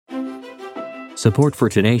Support for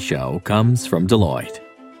today's show comes from Deloitte.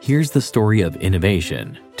 Here's the story of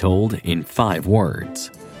innovation told in 5 words.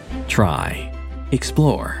 Try,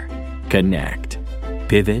 explore, connect,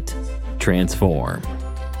 pivot, transform.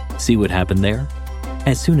 See what happened there?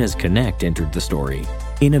 As soon as connect entered the story,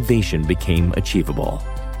 innovation became achievable.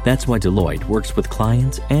 That's why Deloitte works with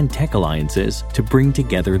clients and tech alliances to bring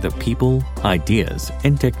together the people, ideas,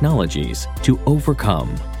 and technologies to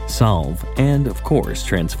overcome, solve, and of course,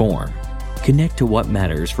 transform. Connect to what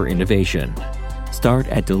matters for innovation. Start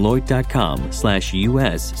at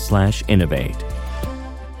Deloitte.com/US/innovate.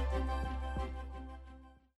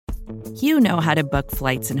 You know how to book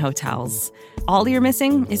flights and hotels. All you're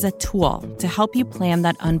missing is a tool to help you plan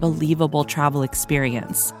that unbelievable travel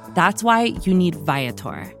experience. That's why you need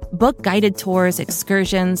Viator. Book guided tours,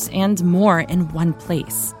 excursions, and more in one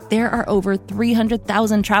place. There are over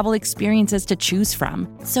 300,000 travel experiences to choose from,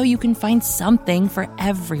 so you can find something for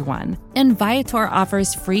everyone. And Viator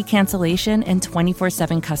offers free cancellation and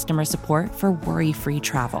 24/7 customer support for worry-free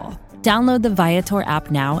travel. Download the Viator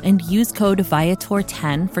app now and use code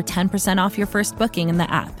Viator10 for 10% off your first booking in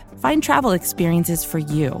the app. Find travel experiences for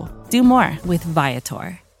you. Do more with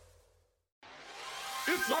Viator.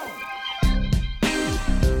 It's on.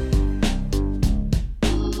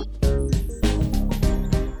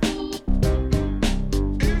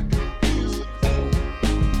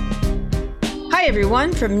 Hi,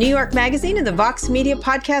 everyone, from New York Magazine and the Vox Media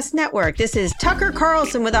Podcast Network. This is Tucker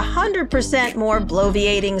Carlson with 100% more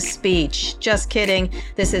bloviating speech. Just kidding.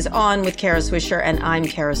 This is On with Kara Swisher, and I'm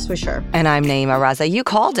Kara Swisher. And I'm Naima Raza. You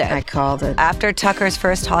called it. I called it. After Tucker's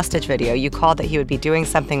first hostage video, you called that he would be doing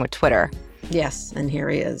something with Twitter. Yes, and here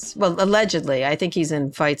he is. Well, allegedly. I think he's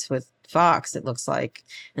in fights with Fox, it looks like.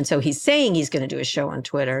 And so he's saying he's going to do a show on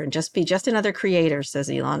Twitter and just be just another creator, says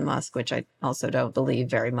Elon Musk, which I also don't believe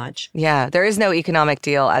very much. Yeah, there is no economic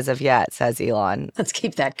deal as of yet, says Elon. Let's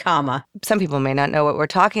keep that comma. Some people may not know what we're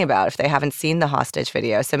talking about if they haven't seen the hostage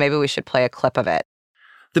video, so maybe we should play a clip of it.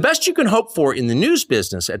 The best you can hope for in the news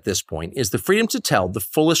business at this point is the freedom to tell the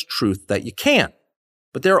fullest truth that you can.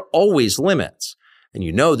 But there are always limits. And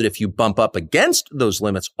you know that if you bump up against those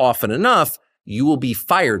limits often enough, you will be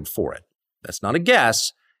fired for it. That's not a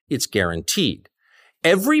guess, it's guaranteed.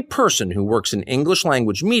 Every person who works in English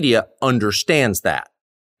language media understands that.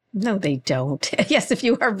 No, they don't. Yes, if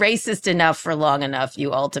you are racist enough for long enough,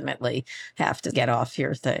 you ultimately have to get off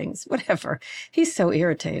your things. Whatever. He's so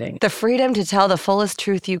irritating. The freedom to tell the fullest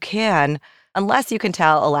truth you can, unless you can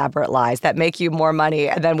tell elaborate lies that make you more money,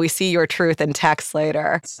 and then we see your truth in text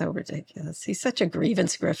later. It's so ridiculous. He's such a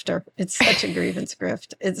grievance grifter. It's such a grievance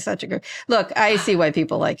grift. It's such a grift. Look, I see why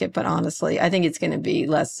people like it, but honestly, I think it's going to be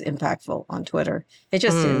less impactful on Twitter. It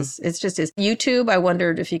just is. It just is. YouTube, I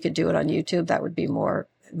wondered if he could do it on YouTube. That would be more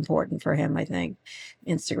important for him, I think.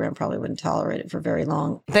 Instagram probably wouldn't tolerate it for very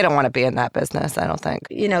long. They don't want to be in that business, I don't think.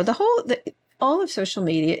 You know, all of social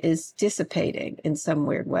media is dissipating in some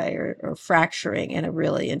weird way or fracturing in a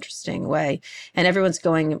really interesting way. And everyone's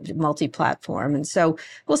going multi-platform. And so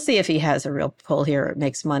we'll see if he has a real pull here. It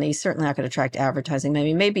makes money. He's certainly not going to attract advertising.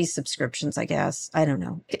 Maybe subscriptions, I guess. I don't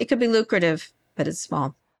know. It could be lucrative, but it's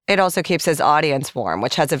small. It also keeps his audience warm,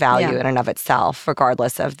 which has a value in and of itself,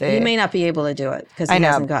 regardless of the... He may not be able to do it because he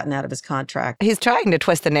hasn't gotten out of his contract. He's trying to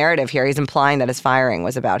twist the narrative here. He's implying that his firing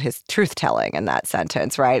was about his truth-telling in that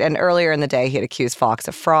sentence, right? And earlier in the day, he had accused Fox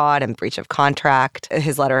of fraud and breach of contract.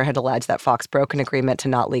 His letter had alleged that Fox broke an agreement to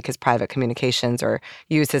not leak his private communications or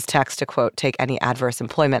use his text to, quote, take any adverse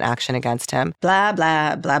employment action against him. Blah,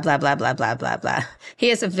 blah, blah, blah, blah, blah, blah, blah, blah. He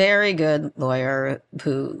is a very good lawyer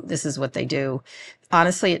who, this is what they do.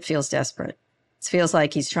 Honestly, it feels desperate. It feels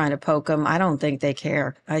like he's trying to poke them. I don't think they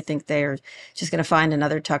care. I think they're just going to find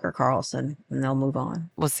another Tucker Carlson and they'll move on.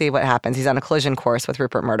 We'll see what happens. He's on a collision course with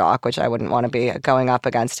Rupert Murdoch, which I wouldn't want to be going up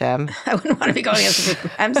against him. I wouldn't want to be going against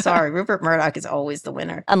Rupert. I'm sorry. Rupert Murdoch is always the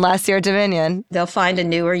winner. Unless you're Dominion. They'll find a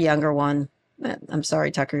newer, younger one. I'm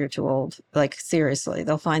sorry, Tucker, you're too old. Like, seriously,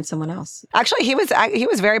 they'll find someone else. Actually, he was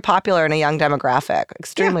very popular in a young demographic,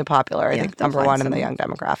 extremely popular. I think number one in the young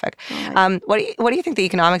demographic. Right. What do you think the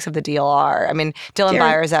economics of the deal are? I mean, Dylan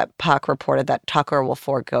Byers at Puck reported that Tucker will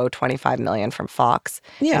forego $25 million from Fox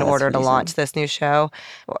in order to launch this new show.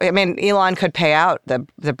 I mean, Elon could pay out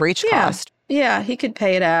the breach cost. Yeah, he could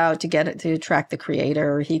pay it out to get it to attract the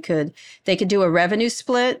creator. They could do a revenue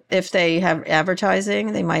split if they have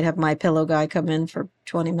advertising. They might have My Pillow guy come in for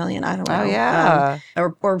 $20 million. I don't know. Oh yeah,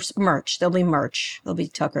 or merch. There'll be merch. There'll be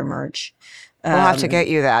Tucker merch. We'll have to get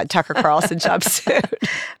you that Tucker Carlson jumpsuit.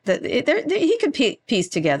 He could piece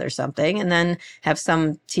together something and then have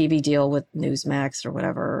some TV deal with Newsmax or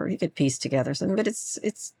whatever. Or he could piece together something, but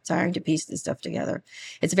it's tiring to piece this stuff together.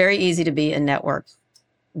 It's very easy to be a network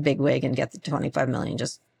bigwig and get the $25 million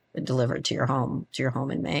just delivered to your home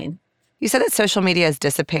in Maine. You said that social media is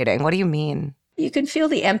dissipating. What do you mean? You can feel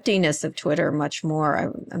the emptiness of Twitter much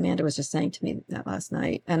more. Amanda was just saying to me that last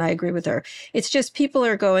night, and I agree with her. It's just people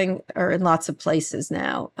are in lots of places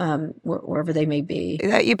now, wherever they may be.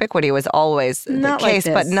 That ubiquity was always the case,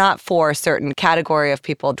 but not for a certain category of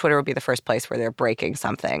people. Twitter would be the first place where they're breaking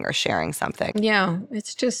something or sharing something. Yeah,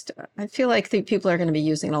 it's just, I feel like the people are going to be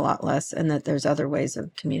using it a lot less and that there's other ways of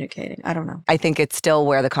communicating. I don't know. I think it's still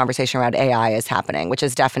where the conversation around AI is happening, which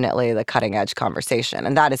is definitely the cutting edge conversation.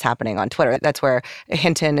 And that is happening on Twitter. That's where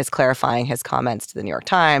Hinton is clarifying his comments to the New York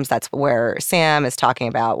Times. That's where Sam is talking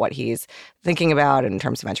about what he's thinking about in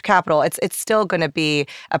terms of venture capital. It's still going to be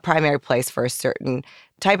a primary place for a certain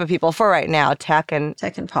type of people for right now, tech and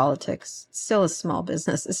politics. It's still a small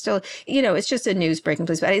business. It's still, it's just a news breaking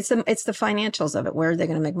place. But it's the financials of it. Where are they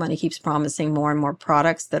going to make money? Keeps promising more and more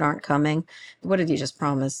products that aren't coming. What did you just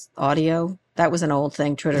promise? Audio? That was an old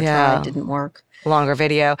thing. Twitter tried, didn't work. Longer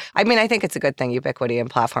video. I mean, I think it's a good thing, ubiquity and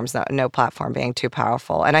platforms, no platform being too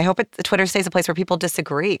powerful. And I hope Twitter stays a place where people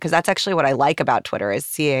disagree, because that's actually what I like about Twitter, is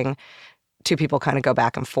seeing two people kind of go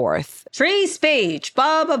back and forth. Free speech,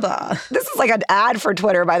 blah, blah, blah. This is like an ad for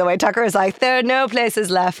Twitter, by the way. Tucker is like, there are no places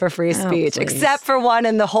left for free speech, except for one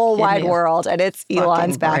in the whole wide world, and it's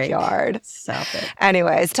Elon's backyard. Stop it.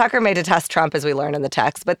 Anyways, Tucker may detest Trump, as we learned in the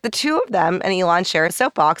text, but the two of them and Elon share a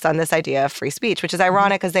soapbox on this idea of free speech, which is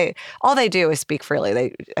ironic because all they do is speak freely.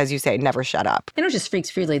 They, as you say, never shut up. They don't just speak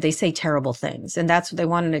freely, they say terrible things. And that's what they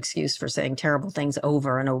want, an excuse for saying terrible things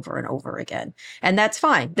over and over and over again. And that's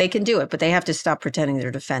fine. They can do it, but they have to stop pretending they're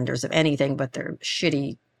defenders of anything but their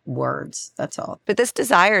shitty words. That's all. But this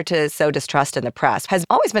desire to sow distrust in the press has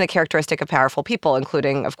always been a characteristic of powerful people,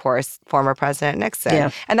 including, of course, former President Nixon.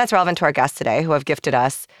 Yeah. And that's relevant to our guests today, who have gifted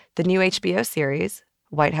us the new HBO series,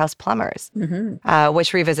 White House Plumbers,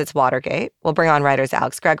 which revisits Watergate. We'll bring on writers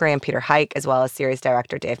Alex Gregory and Peter Hike, as well as series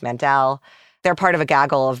director Dave Mandel. They're part of a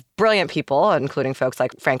gaggle of brilliant people, including folks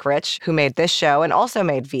like Frank Rich, who made this show and also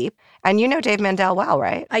made Veep. And you know Dave Mandel well,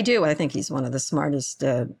 right? I do. I think he's one of the smartest.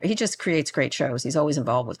 He just creates great shows. He's always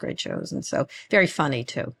involved with great shows. And so very funny,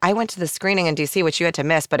 too. I went to the screening in D.C., which you had to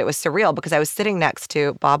miss, but it was surreal because I was sitting next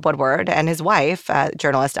to Bob Woodward and his wife,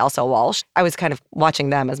 journalist Elsa Walsh. I was kind of watching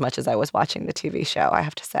them as much as I was watching the TV show, I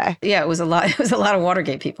have to say. Yeah, it was a lot. It was a lot of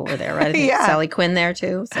Watergate people were there, right? I think Yeah. Sally Quinn there,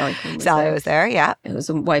 too. Sally was there, yeah. It was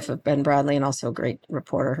a wife of Ben Bradley and also a great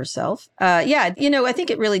reporter herself. I think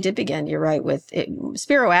it really did begin, you're right, with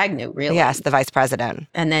Spiro Agnew, really. Yes, the vice president.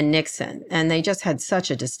 And then Nixon. And they just had such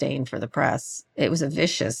a disdain for the press. It was a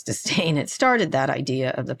vicious disdain. It started that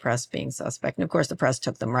idea of the press being suspect. And of course, the press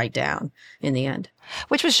took them right down in the end.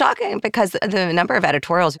 Which was shocking because the number of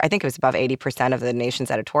editorials, I think it was above 80% of the nation's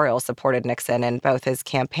editorials supported Nixon in both his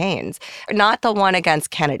campaigns, not the one against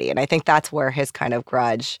Kennedy. And I think that's where his kind of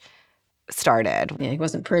grudge started. Yeah, he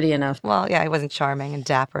wasn't pretty enough. Well, yeah, he wasn't charming and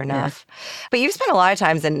dapper enough. Yeah. But you've spent a lot of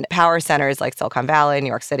times in power centers like Silicon Valley, New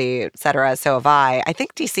York City, et cetera. So have I. I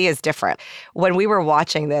think D.C. is different. When we were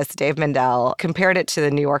watching this, Dave Mandel compared it to the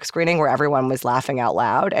New York screening where everyone was laughing out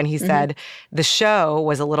loud. And he said the show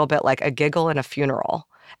was a little bit like a giggle in a funeral.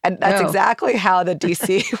 And that's exactly how the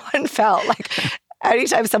D.C. one felt. Like,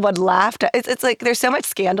 anytime someone laughed, it's like there's so much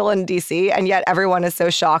scandal in D.C., and yet everyone is so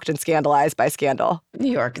shocked and scandalized by scandal.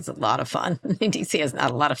 New York is a lot of fun. D.C. is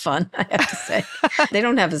not a lot of fun, I have to say. They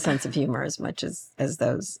don't have a sense of humor as much as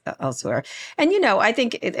those elsewhere. And, I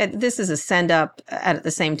think this is a send-up. At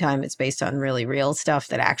the same time, it's based on really real stuff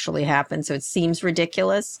that actually happened, so it seems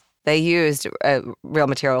ridiculous. They used real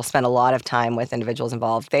material, spent a lot of time with individuals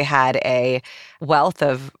involved. They had a wealth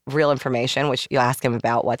of real information, which you ask them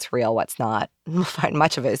about what's real, what's not. We'll find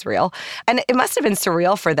much of it is real. And it must have been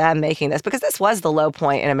surreal for them making this, because this was the low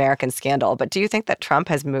point in American scandal. But do you think that Trump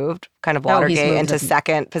has moved kind of Watergate into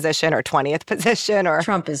second position or 20th position? Or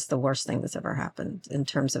Trump is the worst thing that's ever happened in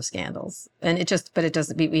terms of scandals. And it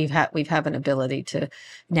doesn't, we have an ability to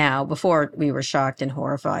now, before we were shocked and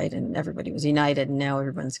horrified and everybody was united, and now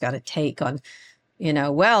everyone's got a take on,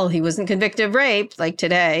 well, he wasn't convicted of rape. Like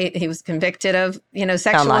today, he was convicted of,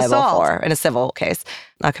 sexual assault. In a civil case,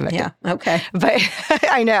 not convicted. Yeah, okay. But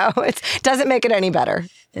I know, it doesn't make it any better.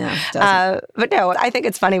 Yeah, it doesn't. But no, I think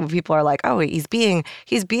it's funny when people are like, oh, he's being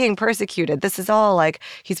persecuted. This is all like,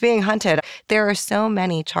 he's being hunted. There are so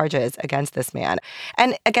many charges against this man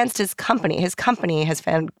and against his company. His company has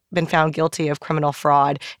been found guilty of criminal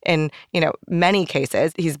fraud in, many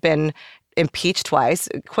cases. He's been impeached twice,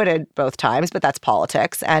 acquitted both times, but that's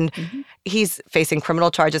politics. And he's facing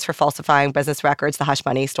criminal charges for falsifying business records, the hush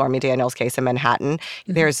money Stormy Daniels case in Manhattan.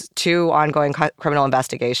 There's 2 ongoing criminal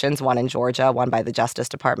investigations, one in Georgia, one by the Justice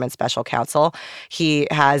Department Special Counsel. He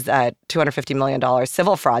has a $250 million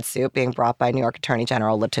civil fraud suit being brought by New York Attorney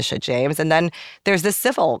General Letitia James. And then there's this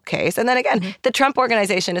civil case. And then again, the Trump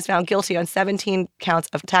Organization is found guilty on 17 counts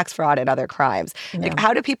of tax fraud and other crimes. Like,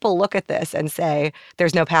 how do people look at this and say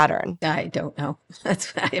there's no pattern? I don't know. I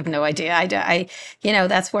have no idea.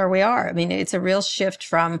 That's where we are. I mean, it's a real shift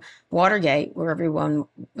from Watergate, where everyone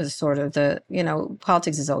was sort of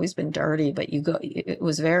politics has always been dirty, but it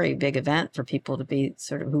was a very big event for people to be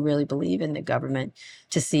sort of who really believe in the government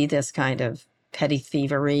to see this kind of petty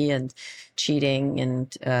thievery and cheating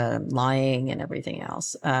and lying and everything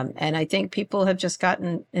else. And I think people have just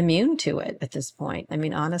gotten immune to it at this point. I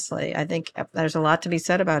mean, honestly, I think there's a lot to be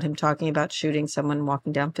said about him talking about shooting someone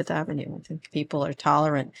walking down Fifth Avenue. I think people are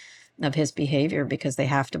tolerant of his behavior because they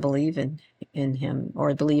have to believe in him,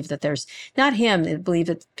 or believe that there's not him, they believe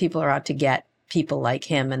that people are out to get people like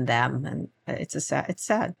him and them. And it's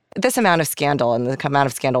sad. This amount of scandal and the amount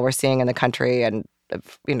of scandal we're seeing in the country, and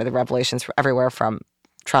the revelations everywhere from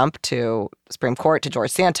Trump to Supreme Court to George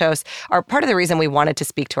Santos, are part of the reason we wanted to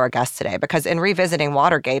speak to our guests today, because in revisiting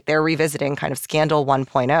Watergate, they're revisiting kind of scandal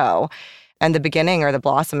 1.0 and the beginning or the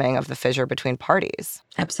blossoming of the fissure between parties.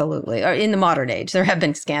 Absolutely. Or in the modern age, there have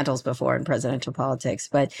been scandals before in presidential politics,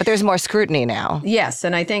 but there's more scrutiny now. Yes,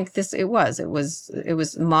 and I think it was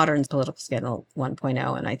modern political scandal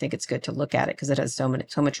 1.0, and I think it's good to look at it because it has so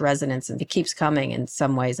much resonance, and it keeps coming in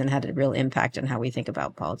some ways and had a real impact on how we think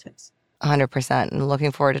about politics. 100%. And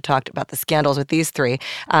looking forward to talk about the scandals with these 3.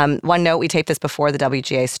 One note, we taped this before the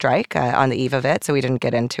WGA strike on the eve of it, so we didn't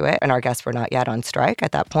get into it. And our guests were not yet on strike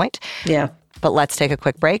at that point. Yeah. But let's take a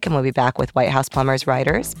quick break, and we'll be back with White House Plumbers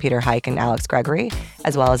writers Peter Hike and Alex Gregory,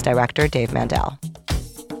 as well as director Dave Mandel.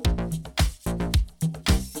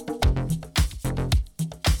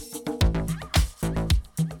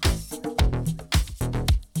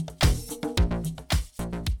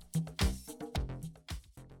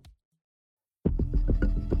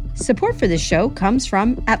 Support for this show comes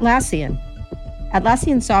from Atlassian.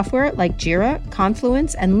 Atlassian software like Jira,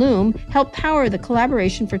 Confluence, and Loom help power the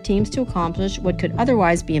collaboration for teams to accomplish what could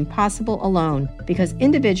otherwise be impossible alone. Because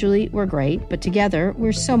individually, we're great, but together,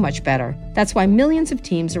 we're so much better. That's why millions of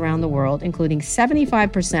teams around the world, including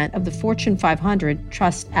 75% of the Fortune 500,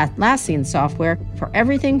 trust Atlassian software for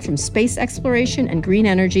everything from space exploration and green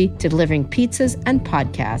energy to delivering pizzas and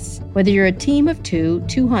podcasts. Whether you're a team of 2,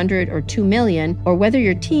 200, or 2 million, or whether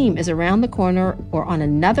your team is around the corner or on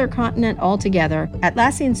another continent altogether,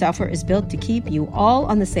 Atlassian software is built to keep you all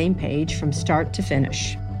on the same page from start to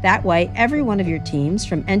finish. That way, every one of your teams,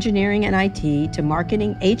 from engineering and IT to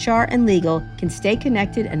marketing, HR, and legal, can stay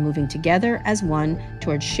connected and moving together as one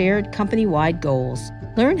towards shared company-wide goals.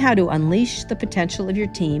 Learn how to unleash the potential of your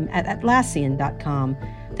team at Atlassian.com.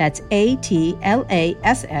 That's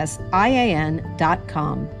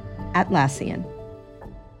Atlassian.com. Atlassian.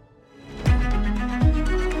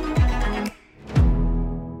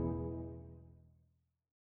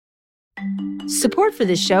 Support for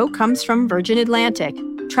this show comes from Virgin Atlantic.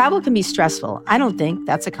 Travel can be stressful. I don't think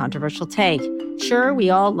that's a controversial take. Sure, we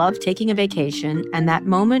all love taking a vacation, and that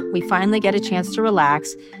moment we finally get a chance to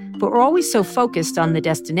relax, but we're always so focused on the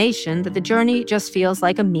destination that the journey just feels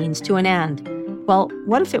like a means to an end. Well,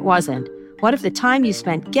 what if it wasn't? What if the time you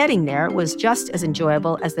spent getting there was just as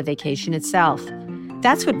enjoyable as the vacation itself?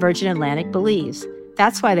 That's what Virgin Atlantic believes.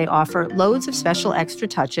 That's why they offer loads of special extra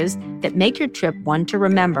touches that make your trip one to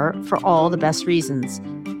remember for all the best reasons.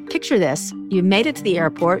 Picture this. You've made it to the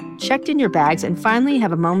airport, checked in your bags, and finally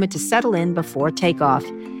have a moment to settle in before takeoff.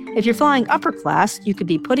 If you're flying upper class, you could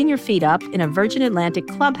be putting your feet up in a Virgin Atlantic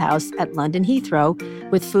clubhouse at London Heathrow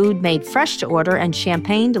with food made fresh to order and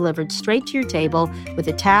champagne delivered straight to your table with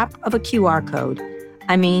a tap of a QR code.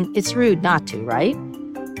 I mean, it's rude not to, right?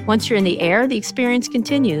 Once you're in the air, the experience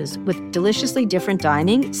continues with deliciously different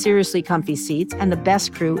dining, seriously comfy seats, and the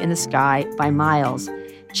best crew in the sky by miles.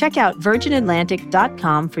 Check out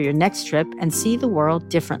virginatlantic.com for your next trip and see the world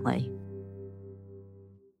differently.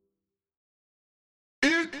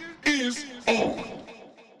 It is on.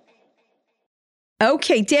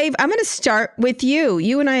 Okay, Dave, I'm going to start with you.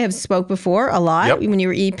 You and I have spoke before a lot when you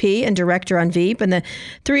were EP and director on Veep, and the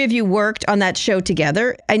 3 of you worked on that show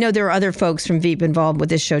together. I know there are other folks from Veep involved with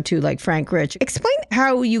this show too, like Frank Rich. Explain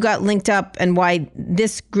how you got linked up and why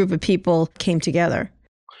this group of people came together.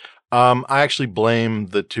 I actually blame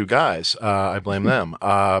the two guys. I blame them.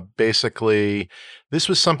 Basically, this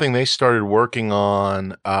was something they started working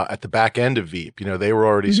on at the back end of Veep. They were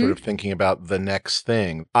already sort of thinking about the next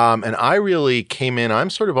thing. And I really came in, I'm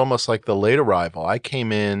sort of almost like the late arrival. I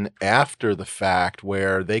came in after the fact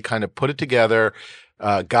where they kind of put it together,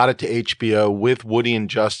 got it to HBO with Woody and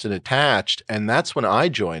Justin attached, and that's when I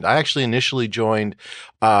joined. I actually initially joined,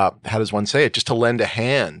 how does one say it, just to lend a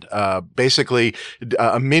hand. Basically,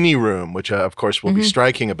 a mini room, which of course we'll be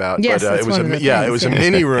striking about. Yes, but it was a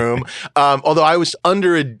mini room. Although I was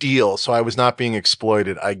under a deal, so I was not being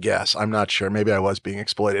exploited. I guess I'm not sure. Maybe I was being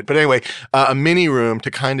exploited. But anyway, a mini room to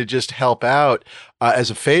kind of just help out.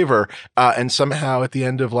 As a favor, and somehow at the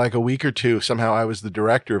end of like a week or two, somehow I was the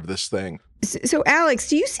director of this thing. So, Alex,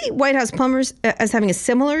 do you see White House Plumbers as having a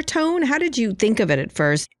similar tone? How did you think of it at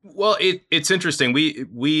first? Well, it's interesting.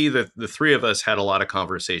 The three of us had a lot of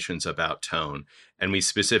conversations about tone, and we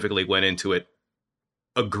specifically went into it,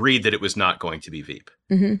 agreed that it was not going to be Veep.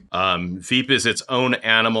 Veep is its own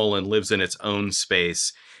animal and lives in its own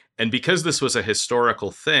space. And because this was a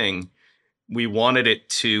historical thing, we wanted it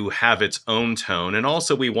to have its own tone. And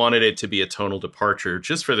also we wanted it to be a tonal departure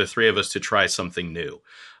just for the three of us to try something new.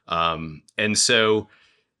 And so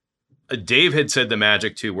Dave had said the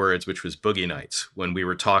magic two words, which was Boogie Nights, when we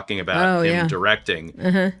were talking about him directing.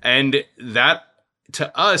 And that,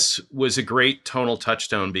 to us, was a great tonal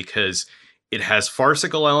touchstone because it has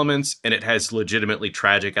farcical elements and it has legitimately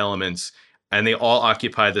tragic elements, and they all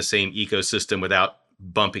occupy the same ecosystem without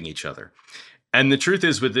bumping each other. And the truth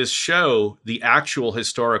is, with this show, the actual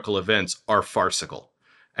historical events are farcical.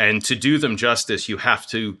 And to do them justice, you have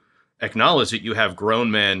to acknowledge that you have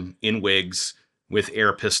grown men in wigs with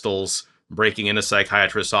air pistols breaking into a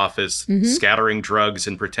psychiatrist's office, scattering drugs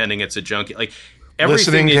and pretending it's a junkie. Like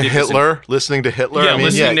everything. Listening to Hitler. Yeah,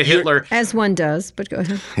 listening to Hitler. As one does, but go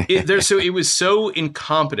ahead. It was so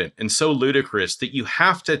incompetent and so ludicrous that you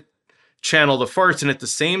have to channel the farce. And at the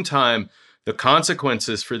same time, the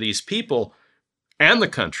consequences for these people and the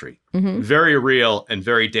country, very real and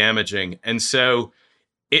very damaging. And so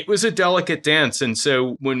it was a delicate dance. And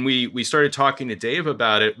so when we started talking to Dave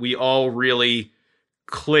about it, we all really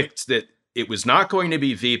clicked that it was not going to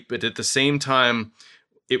be Veep, but at the same time,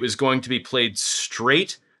 it was going to be played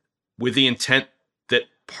straight with the intent that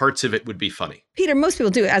parts of it would be funny. Peter, most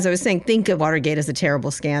people do, as I was saying, think of Watergate as a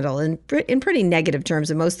terrible scandal in pretty negative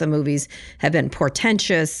terms. And most of the movies have been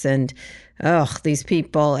portentous and, these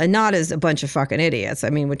people, and not as a bunch of fucking idiots. I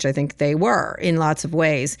mean, which I think they were in lots of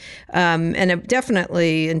ways. And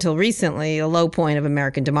definitely, until recently, a low point of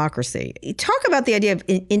American democracy. Talk about the idea of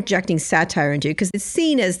injecting satire into it, because it's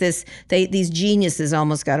seen as these geniuses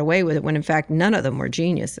almost got away with it, when in fact, none of them were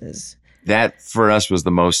geniuses. That, for us, was the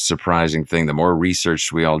most surprising thing. The more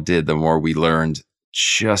research we all did, the more we learned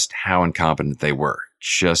just how incompetent they were,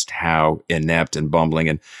 just how inept and bumbling,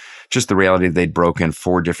 and just the reality that they'd broken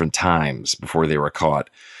 4 different times before they were caught.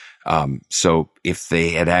 So if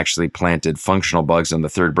they had actually planted functional bugs on the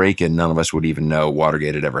third break-in, none of us would even know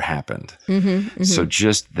Watergate had ever happened. So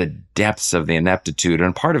just the depths of the ineptitude,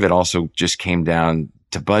 and part of it also just came down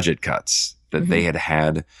to budget cuts, that they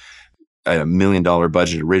had a $1 million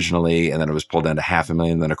budget originally, and then it was pulled down to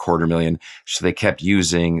 $500,000, then $250,000. So they kept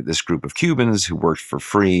using this group of Cubans who worked for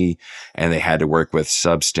free, and they had to work with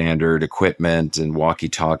substandard equipment and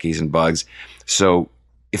walkie-talkies and bugs. So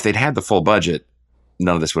if they'd had the full budget,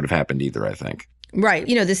 none of this would have happened either, I think. Right.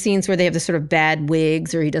 You know, the scenes where they have the sort of bad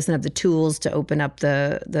wigs, or he doesn't have the tools to open up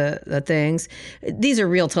the things. These are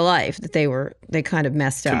real to life, that they kind of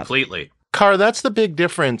messed up. Completely. Car, that's the big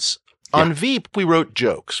difference. On Veep, we wrote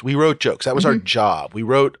jokes. That was our job. We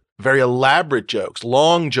wrote very elaborate jokes,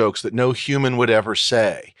 long jokes that no human would ever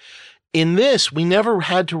say. In this, we never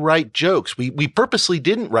had to write jokes. We purposely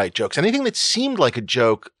didn't write jokes. Anything that seemed like a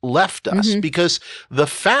joke left us, because the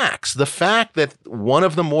fact that one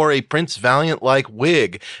of them wore a Prince Valiant-like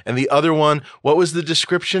wig and the other one, what was the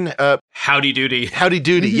description? Howdy doody. Howdy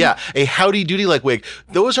doody, yeah. A howdy doody-like wig.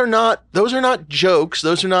 Those are not jokes.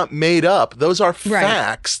 Those are not made up. Those are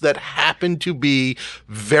facts that happen to be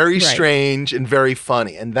very strange and very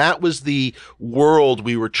funny. And that was the world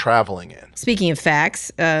we were traveling in. Speaking of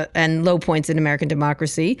facts and low points in American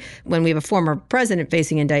democracy, when we have a former president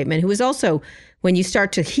facing indictment who is also, when you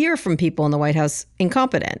start to hear from people in the White House,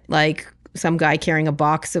 incompetent, like some guy carrying a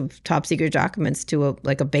box of top secret documents to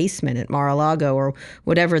a basement at Mar-a-Lago, or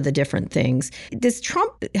whatever the different things. Does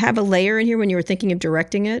Trump have a layer in here when you were thinking of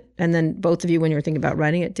directing it? And then both of you, when you were thinking about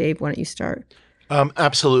writing it? Dave, why don't you start?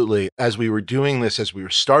 Absolutely. As we were doing this, as we were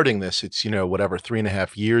starting this, it's,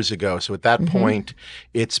 3.5 years ago. So at that point,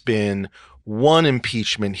 it's been one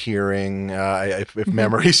impeachment hearing, if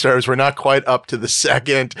memory serves. We're not quite up to the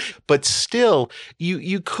second, but still,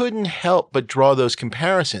 you couldn't help but draw those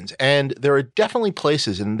comparisons. And there are definitely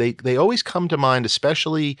places, and they always come to mind,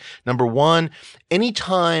 especially, number one,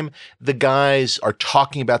 anytime the guys are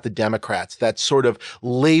talking about the Democrats, that's sort of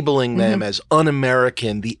labeling them as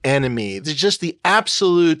un-American, the enemy. It's just the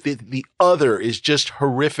absolute, the other is just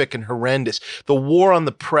horrific and horrendous. The war on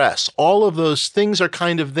the press, all of those things are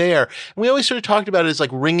kind of there. And we always sort of talked about it as like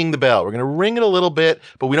ringing the bell. We're going to ring it a little bit,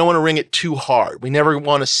 but we don't want to ring it too hard. We never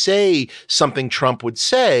want to say something Trump would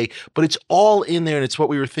say, but it's all in there and it's what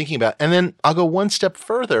we were thinking about. And then I'll go one step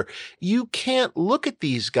further. You can't look at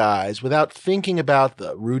these guys without thinking about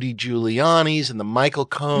the Rudy Giulianis and the Michael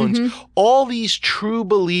Cohens, all these true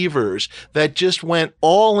believers that just went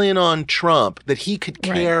all in on Trump, that he could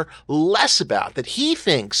care less about, that he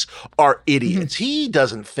thinks are idiots. He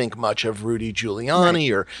doesn't think much of Rudy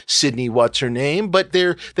Giuliani or Sidney what's her name, but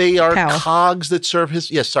they are Powell. Cogs that serve his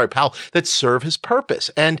Powell, that serve his purpose.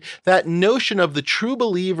 And that notion of the true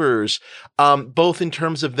believers, both in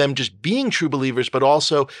terms of them just being true believers, but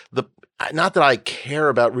also not that I care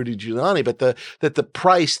about Rudy Giuliani, but the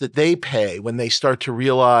price that they pay when they start to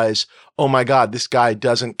realize, oh my God, this guy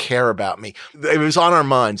doesn't care about me. It was on our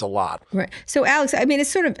minds a lot. Right. So Alex, I mean,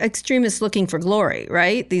 it's sort of extremists looking for glory,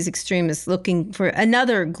 right? These extremists looking for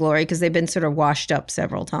another glory because they've been sort of washed up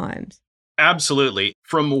several times. Absolutely.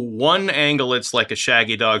 From one angle, it's like a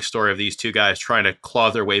Shaggy Dog story of these two guys trying to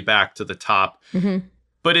claw their way back to the top.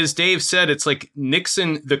 But as Dave said, it's like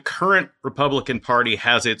Nixon, the current Republican Party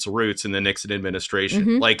has its roots in the Nixon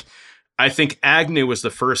administration. Like, I think Agnew was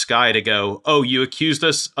the first guy to go, oh, you accused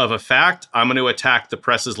us of a fact? I'm going to attack the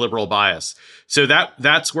press's liberal bias. So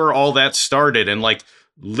that's where all that started. And like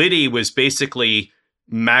Liddy was basically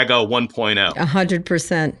MAGA 1.0.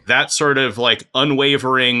 100%. That sort of like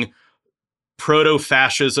unwavering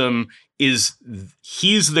proto-fascism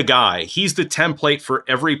he's the guy. He's the template for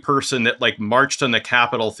every person that like marched on the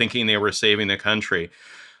Capitol thinking they were saving the country.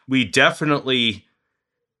 We definitely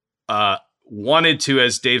wanted to,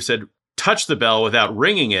 as Dave said, touch the bell without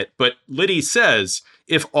ringing it. But Liddy says,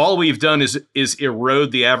 if all we've done is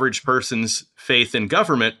erode the average person's faith in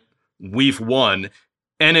government, we've won.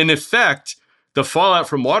 And in effect, the fallout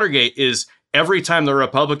from Watergate is every time the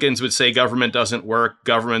Republicans would say government doesn't work,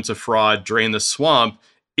 government's a fraud, drain the swamp,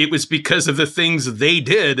 it was because of the things they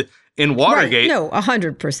did in Watergate. Right. No,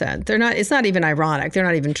 100%. They're not. It's not even ironic. They're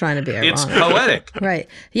not even trying to be ironic. It's poetic. Right.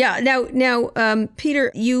 Yeah. Now, Peter,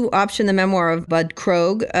 you optioned the memoir of Bud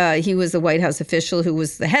Krogh. He was the White House official who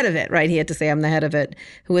was the head of it, right? He had to say, I'm the head of it,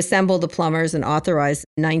 who assembled the plumbers and authorized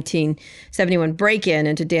 1971 break-in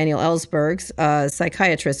into Daniel Ellsberg's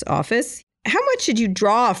psychiatrist's office. How much did you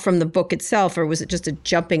draw from the book itself, or was it just a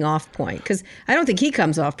jumping off point? Because I don't think he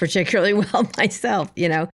comes off particularly well myself, you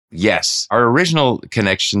know? Yes. Our original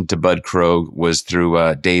connection to Bud Krogh was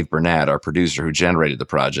through Dave Burnett, our producer who generated the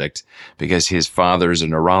project, because his father's a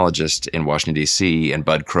neurologist in Washington, D.C., and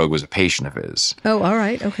Bud Krogh was a patient of his. Oh, all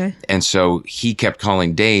right. Okay. And so he kept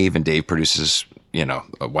calling Dave, and Dave produces,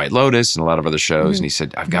 a White Lotus and a lot of other shows. And he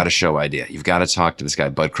said, I've got a show idea. You've got to talk to this guy,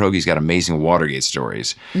 Bud Krogh. He's got amazing Watergate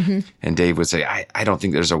stories. And Dave would say, I don't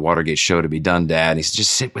think there's a Watergate show to be done, Dad. And he said,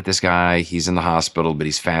 just sit with this guy. He's in the hospital, but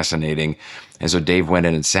he's fascinating. And so Dave went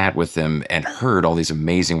in and sat with him and heard all these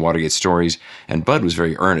amazing Watergate stories. And Bud was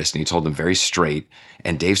very earnest, and he told them very straight.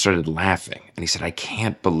 And Dave started laughing. And he said, I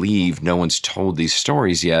can't believe no one's told these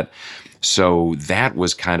stories yet. So that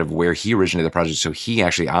was kind of where he originated the project. So he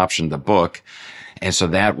actually optioned the book. And so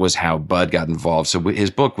that was how Bud got involved. So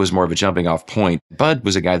his book was more of a jumping off point. Bud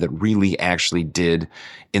was a guy that really actually did,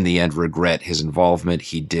 in the end, regret his involvement.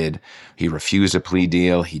 He refused a plea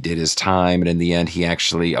deal. He did his time. And in the end, he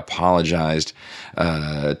actually apologized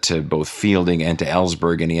to both Fielding and to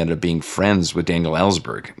Ellsberg. And he ended up being friends with Daniel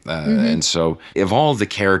Ellsberg. And so of all the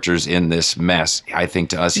characters in this mess, I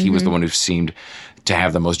think to us, he was the one who seemed to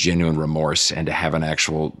have the most genuine remorse and to have an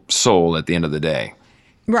actual soul at the end of the day.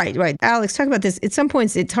 Right. Alex, talk about this. At some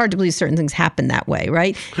points, it's hard to believe certain things happen that way,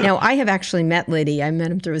 right? Now, I have actually met Liddy. I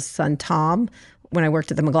met him through his son, Tom, when I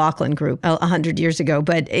worked at the McLaughlin Group 100 years ago,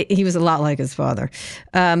 but he was a lot like his father.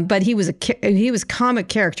 But he was comic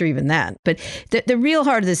character even then. But the real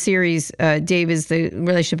heart of the series, Dave, is the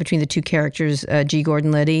relationship between the two characters, G.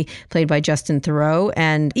 Gordon Liddy, played by Justin Theroux,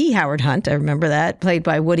 and E. Howard Hunt, I remember that, played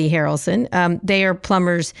by Woody Harrelson. They are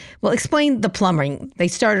plumbers. Well, explain the plumbing. They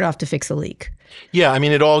started off to fix a leak. Yeah, I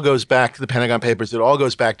mean, it all goes back to the Pentagon Papers. It all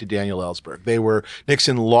goes back to Daniel Ellsberg.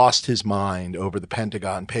 Nixon lost his mind over the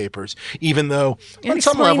Pentagon Papers, even though on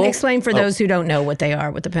some level. Explain for those who don't know what they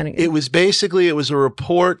are with the Pentagon. It was a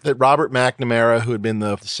report that Robert McNamara, who had been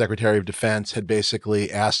the Secretary of Defense, had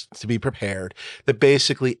basically asked to be prepared, that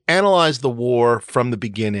basically analyzed the war from the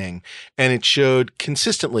beginning. And it showed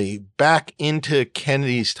consistently back into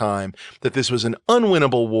Kennedy's time that this was an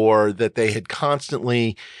unwinnable war, that they had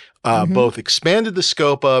constantly both expanded the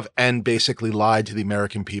scope of and basically lied to the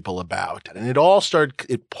American people about. And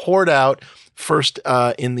it poured out first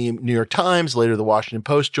in the New York Times, later the Washington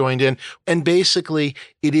Post joined in. And basically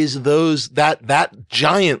it is that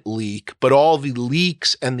giant leak, but all the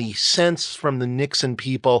leaks and the sense from the Nixon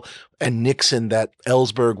people and Nixon that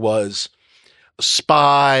Ellsberg was a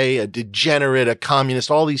spy, a degenerate, a communist,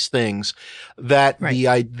 all these things, that the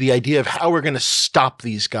idea of how we're going to stop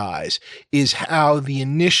these guys is how the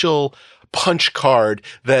initial punch card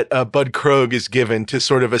that Bud Krogh is given to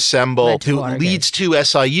sort of assemble, leads to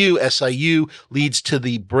SIU. SIU leads to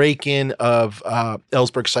the break-in of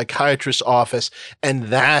Ellsberg's psychiatrist's office, and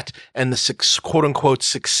the quote-unquote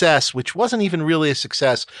success, which wasn't even really a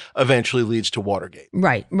success, eventually leads to Watergate.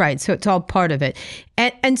 Right. So it's all part of it.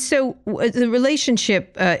 And so the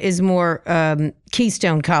relationship is more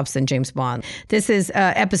Keystone Cops than James Bond. This is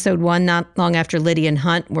episode 1, not long after Liddy and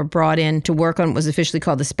Hunt were brought in to work on what was officially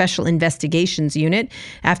called the Special Investigations Unit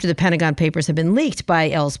after the Pentagon Papers had been leaked by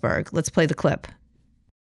Ellsberg. Let's play the clip.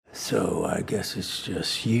 So I guess it's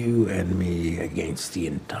just you and me against the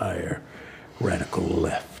entire radical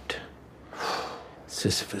left.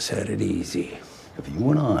 Sisyphus had it easy. If you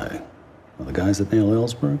and I are the guys that nail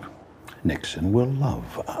Ellsberg, Nixon will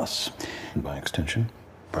love us. And by extension,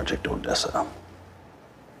 Project Odessa.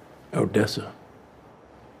 Odessa?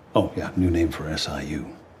 Oh, yeah, new name for SIU.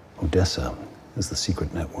 Odessa is the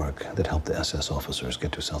secret network that helped the SS officers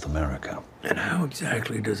get to South America. And how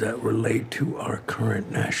exactly does that relate to our current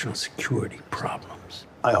national security problems?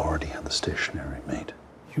 I already had the stationery made.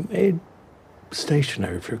 You made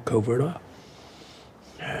stationery for covert op?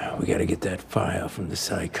 Yeah, we gotta get that file from the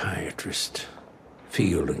psychiatrist,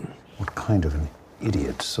 Fielding. What kind of an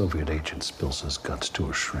idiot Soviet agent spills his guts to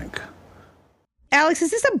a shrink? Alex,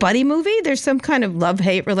 is this a buddy movie? There's some kind of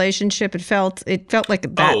love-hate relationship. It felt like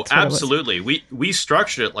that. Oh, absolutely. We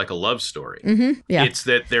structured it like a love story. Mm-hmm. Yeah. It's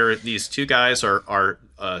that these two guys are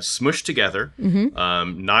smushed together.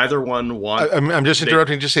 Mm-hmm. Neither one wants. I'm just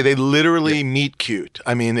interrupting to say they literally meet cute.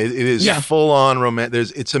 I mean, it is full-on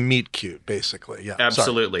romantic. It's a meet cute, basically. Yeah,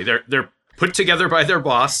 absolutely. Sorry. They're put together by their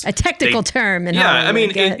boss. A technical term. In Hollywood. I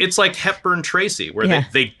mean, it's like Hepburn Tracy, where they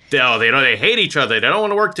hate each other. They don't want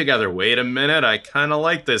to work together. Wait a minute, I kind of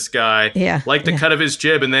like this guy. Yeah, like the cut of his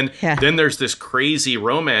jib, and then there's this crazy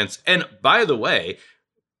romance. And by the way,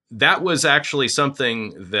 that was actually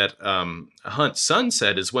something that Hunt's son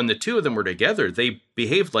said. Is when the two of them were together, they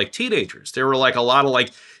behaved like teenagers. There were like a lot of like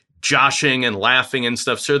joshing and laughing and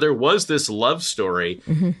stuff. So there was this love story.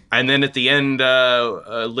 Mm-hmm. And then at the end,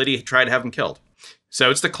 Liddy tried to have him killed. So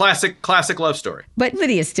it's the classic love story. But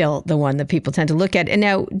Liddy is still the one that people tend to look at. And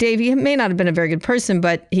now, Dave, he may not have been a very good person,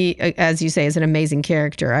 but he, as you say, is an amazing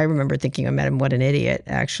character. I remember thinking I met him, what an idiot,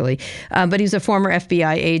 actually. But he was a former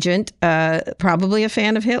FBI agent, probably a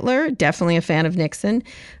fan of Hitler, definitely a fan of Nixon.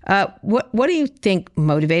 What do you think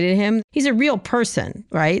motivated him? He's a real person,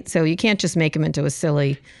 right? So you can't just make him into a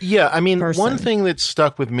silly person. One thing that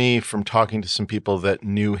stuck with me from talking to some people that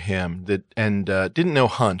knew him and didn't know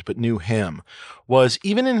Hunt, but knew him, was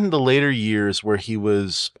even in the later years where he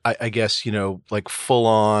was, I guess, like full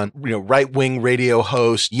on, right-wing radio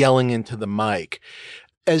host yelling into the mic.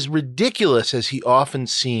 As ridiculous as he often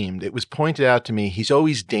seemed, it was pointed out to me, he's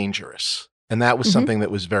always dangerous. And that was something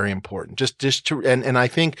that was very important. And I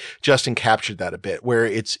think Justin captured that a bit, where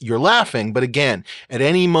you're laughing, but again, at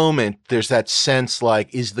any moment, there's that sense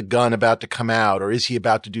like, is the gun about to come out, or is he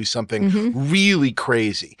about to do something really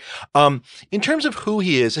crazy? In terms of who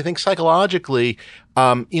he is, I think psychologically,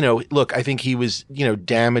 I think he was,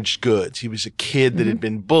 damaged goods. He was a kid that had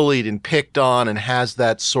been bullied and picked on and has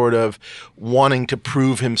that sort of wanting to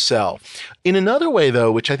prove himself. In another way,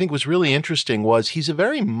 though, which I think was really interesting, was he's a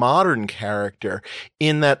very modern character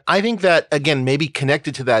in that I think that, again, maybe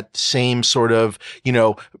connected to that same sort of,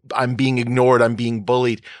 I'm being ignored, I'm being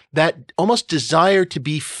bullied, that almost desire to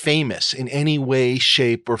be famous in any way,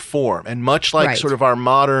 shape, or form. And much like sort of our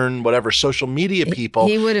modern, social media people.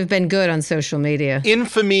 He would have been good on social media.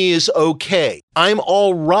 Infamy is okay. I'm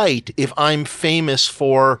all right if I'm famous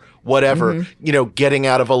for whatever, getting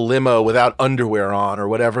out of a limo without underwear on or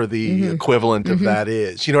whatever the equivalent of that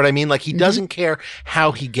is. You know what I mean? Like he doesn't care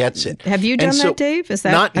how he gets it. Have you done that, Dave? Is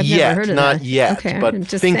that not I've yet? Never heard of not that. yet. Okay, but I'm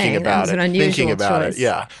just thinking saying, about that was it. an unusual Thinking about choice. it.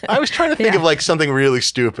 Yeah. I was trying to think of like something really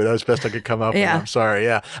stupid. That was best I could come up with. I'm sorry.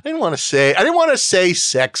 Yeah. I didn't want to say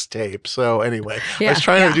sex tape. So anyway, I was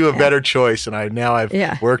trying to do a better choice, and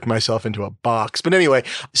I've worked myself into a box. But anyway,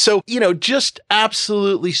 so just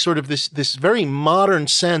absolutely sort of this very modern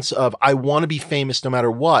sense of I want to be famous no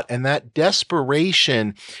matter what, and that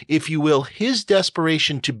desperation, if you will, his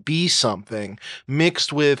desperation to be something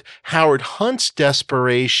mixed with Howard Hunt's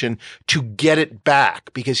desperation to get it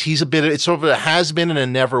back, because it's sort of a has been and a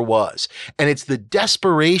never was. And it's the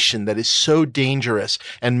desperation that is so dangerous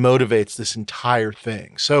and motivates this entire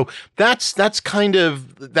thing. So that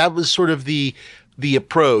was sort of the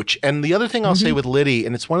approach. And the other thing I'll say with Liddy,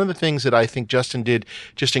 and it's one of the things that I think Justin did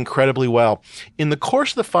just incredibly well, in the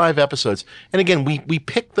course of the 5 episodes, and again, we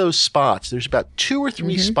picked those spots. There's about 2 or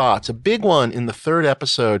 3 spots, a big one in the 3rd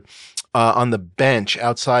episode, on the bench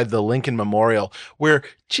outside the Lincoln Memorial, where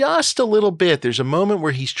just a little bit, there's a moment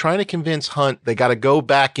where he's trying to convince Hunt they got to go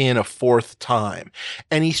back in a 4th time.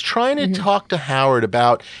 And he's trying to talk to Howard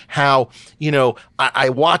about how, I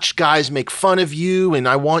watched guys make fun of you and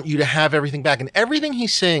I want you to have everything back. And everything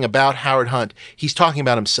he's saying about Howard Hunt, he's talking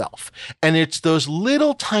about himself. And it's those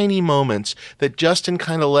little tiny moments that Justin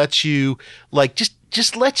kind of lets you, like,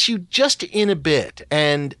 just lets you just in a bit,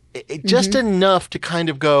 and just enough to kind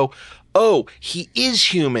of go, oh, he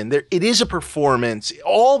is human. It is a performance.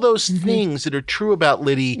 All those things that are true about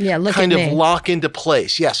Liddy kind of lock into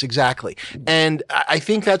place. Yes, exactly. And I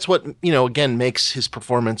think that's what, again, makes his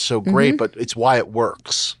performance so great, but it's why it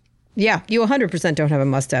works. Yeah, you 100% don't have a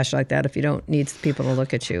mustache like that if you don't need people to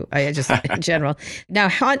look at you. I just, in general. Now,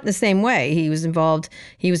 Hunt, the same way. He was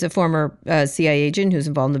a former CIA agent who was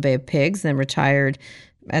involved in the Bay of Pigs, then retired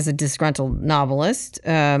as a disgruntled novelist,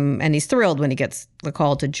 and he's thrilled when he gets the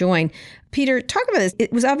call to join. Peter, talk about this.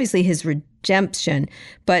 It was obviously his redemption,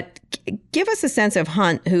 but give us a sense of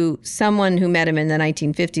Hunt, someone who met him in the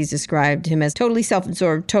 1950s described him as totally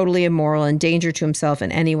self-absorbed, totally immoral, and danger to himself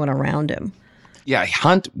and anyone around him. Yeah,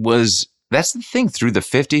 Hunt was, that's the thing, through the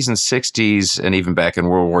 50s and 60s, and even back in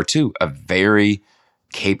World War II, a very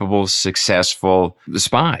capable, successful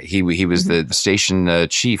spy. He was the station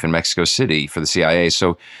chief in Mexico City for the CIA.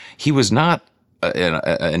 So he was not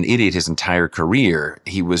an idiot his entire career.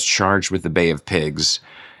 He was charged with the Bay of Pigs,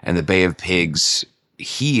 and the Bay of Pigs,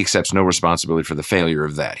 he accepts no responsibility for the failure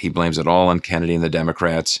of that. He blames it all on Kennedy and the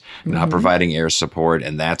Democrats not providing air support,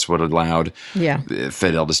 and that's what allowed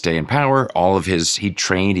Fidel to stay in power. He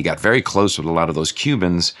trained, he got very close with a lot of those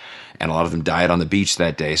Cubans, and a lot of them died on the beach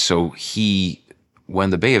that day. So when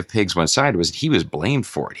the Bay of Pigs went sideways, he was blamed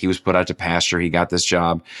for it. He was put out to pasture. He got this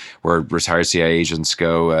job where retired CIA agents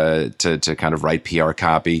go to kind of write PR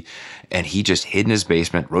copy. And he just hid in his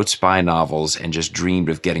basement, wrote spy novels, and just dreamed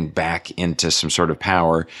of getting back into some sort of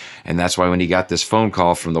power. And that's why when he got this phone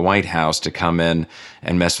call from the White House to come in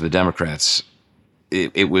and mess with the Democrats,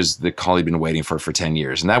 it was the call he'd been waiting for 10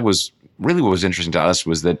 years. And that was really what was interesting to us,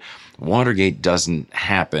 was that Watergate doesn't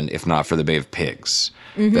happen if not for the Bay of Pigs.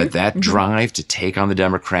 That drive to take on the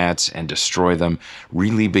Democrats and destroy them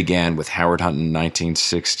really began with Howard Hunt in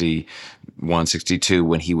 1961, 62,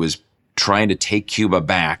 when he was trying to take Cuba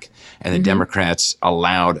back, and the Democrats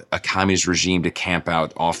allowed a communist regime to camp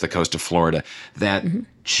out off the coast of Florida. That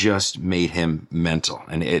just made him mental,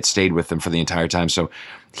 and it stayed with him for the entire time. So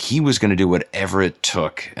he was going to do whatever it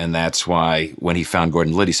took, and that's why when he found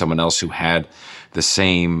Gordon Liddy, someone else who had the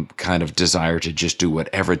same kind of desire to just do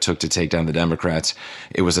whatever it took to take down the Democrats,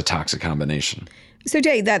 it was a toxic combination. So,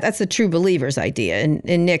 Jay, that's a true believer's idea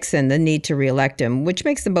in Nixon, the need to reelect him, which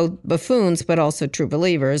makes them both buffoons, but also true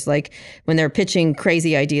believers, like when they're pitching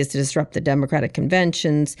crazy ideas to disrupt the Democratic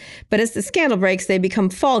conventions. But as the scandal breaks, they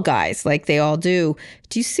become fall guys, like they all do.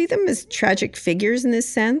 Do you see them as tragic figures in this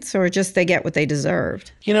sense, or just they get what they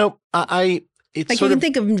deserved? It's like you can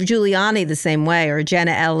think of Giuliani the same way, or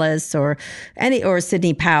Jenna Ellis, or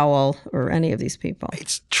Sidney Powell, or any of these people.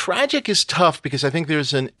 It's tragic is tough, because I think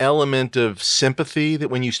there's an element of sympathy that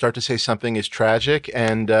when you start to say something is tragic,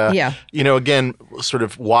 and again, sort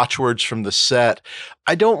of watchwords from the set.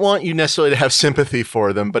 I don't want you necessarily to have sympathy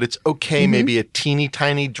for them, but it's okay, maybe a teeny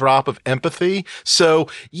tiny drop of empathy. So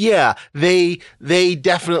yeah, they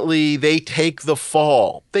definitely take the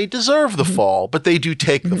fall. They deserve the fall, but they do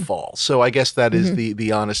take the fall. So I guess that is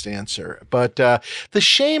the honest answer. But the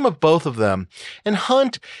shame of both of them, and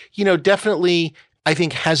Hunt, definitely I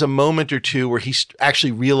think, has a moment or two where he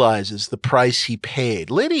actually realizes the price he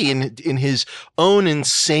paid. Liddy, in his own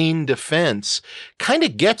insane defense, kind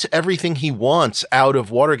of gets everything he wants out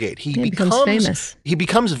of Watergate. He becomes famous. He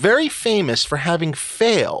becomes very famous for having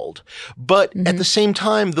failed, but at the same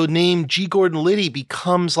time, the name G. Gordon Liddy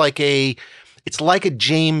becomes it's like a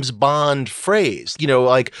James Bond phrase,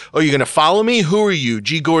 like, oh, you're going to follow me? Who are you?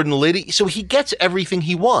 G. Gordon Liddy? So he gets everything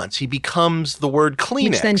he wants. He becomes the word Kleenex.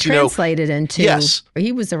 Which then translated into, yes.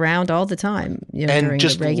 He was around all the time. And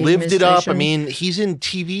just lived it up. I mean, he's in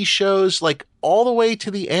TV shows like all the way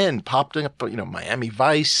to the end, popped up, Miami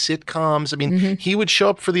Vice, sitcoms. I mean, he would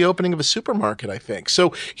show up for the opening of a supermarket, I think.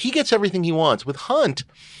 So he gets everything he wants. With Hunt,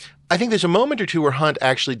 I think there's a moment or two where Hunt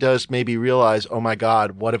actually does maybe realize, oh my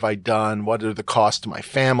God, what have I done? What are the costs to my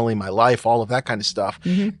family, my life, all of that kind of stuff.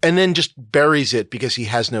 And then just buries it because he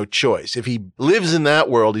has no choice. If he lives in that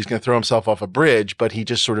world, he's going to throw himself off a bridge, but he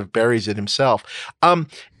just sort of buries it himself.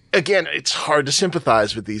 Again, it's hard to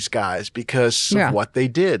sympathize with these guys because of what they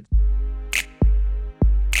did.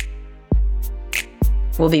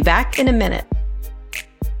 We'll be back in a minute.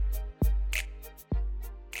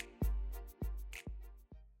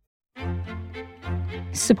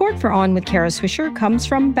 Support for On with Kara Swisher comes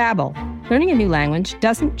from Babbel. Learning a new language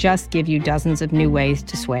doesn't just give you dozens of new ways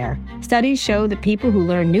to swear. Studies show that people who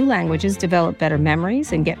learn new languages develop better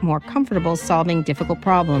memories and get more comfortable solving difficult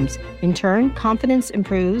problems. In turn, confidence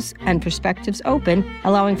improves and perspectives open,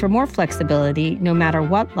 allowing for more flexibility no matter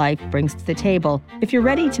what life brings to the table. If you're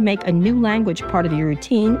ready to make a new language part of your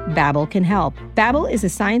routine, Babbel can help. Babbel is a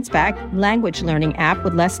science-backed language learning app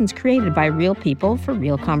with lessons created by real people for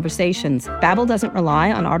real conversations. Babbel doesn't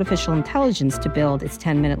rely on artificial intelligence to build its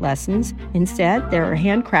 10-minute lessons. Instead, they are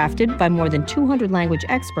handcrafted by more than 200 language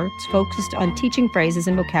experts focused on teaching phrases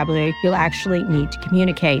and vocabulary you'll actually need to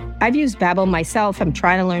communicate. I've used Babbel myself. I'm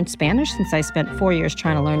trying to learn Spanish since I spent 4 years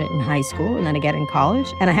trying to learn it in high school and then again in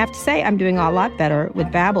college. And I have to say, I'm doing a lot better with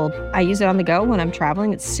Babbel. I use it on the go when I'm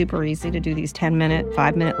traveling. It's super easy to do these 10-minute,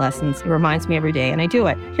 5-minute lessons. It reminds me every day, and I do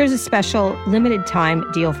it. Here's a special limited time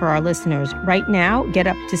deal for our listeners. Right now, get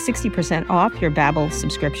up to 60% off your Babbel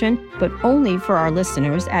subscription, but only for our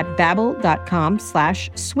listeners at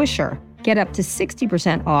babbel.com/swisher. Get up to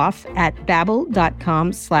 60% off at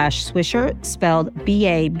babbel.com/swisher, spelled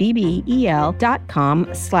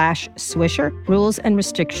BABBEL.com/swisher. Rules and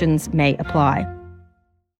restrictions may apply.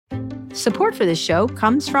 Support for this show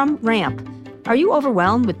comes from Ramp. Are you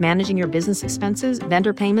overwhelmed with managing your business expenses,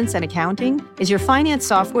 vendor payments, and accounting? Is your finance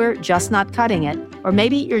software just not cutting it? Or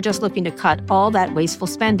maybe you're just looking to cut all that wasteful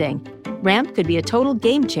spending. Ramp could be a total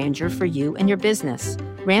game changer for you and your business.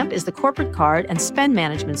 Ramp is the corporate card and spend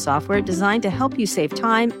management software designed to help you save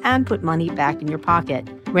time and put money back in your pocket.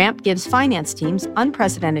 Ramp gives finance teams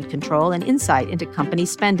unprecedented control and insight into company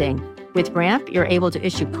spending. With Ramp, you're able to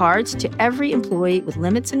issue cards to every employee with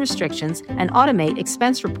limits and restrictions and automate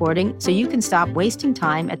expense reporting so you can stop wasting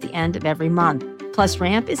time at the end of every month. Plus,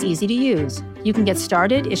 Ramp is easy to use. You can get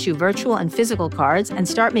started, issue virtual and physical cards, and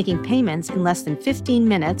start making payments in less than 15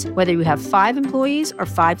 minutes, whether you have 5 employees or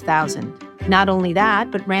 5,000. Not only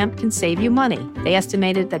that, but Ramp can save you money. They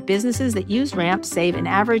estimated that businesses that use Ramp save an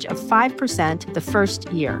average of 5% the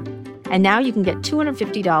first year. And now you can get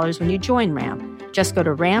 $250 when you join Ramp. Just go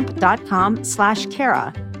to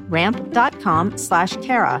ramp.com/Kara,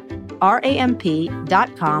 ramp.com/Kara,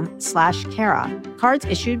 ramp.com/Kara. Cards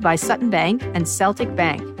issued by Sutton Bank and Celtic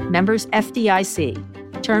Bank, members FDIC.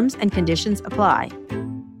 Terms and conditions apply.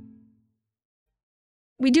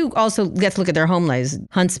 We do also get to look at their home lives.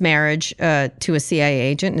 Hunt's marriage to a CIA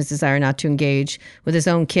agent and his desire not to engage with his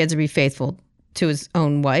own kids or be faithful to his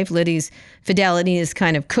own wife. Liddy's fidelity is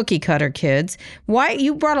kind of cookie cutter kids. Why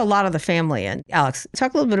you brought a lot of the family in. Alex,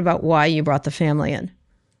 talk a little bit about why you brought the family in.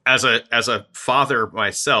 As a father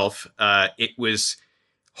myself, it was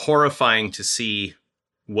horrifying to see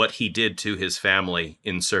what he did to his family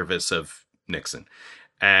in service of Nixon.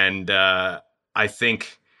 And I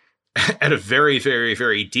think at a very, very,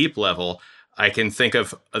 very deep level, I can think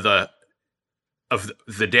of the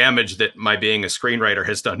damage that my being a screenwriter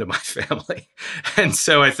has done to my family. And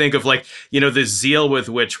so I think of the zeal with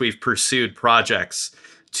which we've pursued projects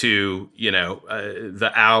to,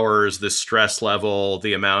 the hours, the stress level,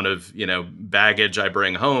 the amount of, baggage I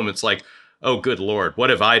bring home. It's like, oh, good Lord, what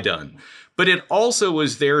have I done? But it also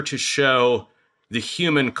was there to show the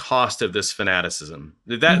human cost of this fanaticism.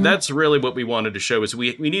 That's really what we wanted to show, is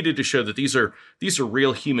we needed to show that these are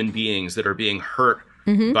real human beings that are being hurt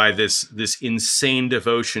by this insane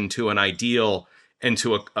devotion to an ideal and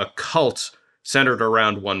to a cult centered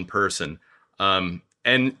around one person.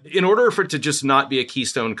 And in order for it to just not be a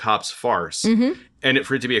Keystone Cops farce, and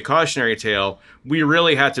for it to be a cautionary tale, we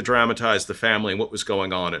really had to dramatize the family and what was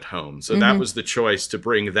going on at home. So that was the choice, to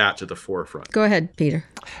bring that to the forefront. Go ahead, Peter.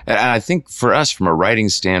 And I think for us, from a writing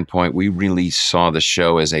standpoint, we really saw the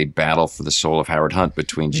show as a battle for the soul of Howard Hunt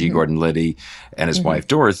between G. Gordon Liddy and his wife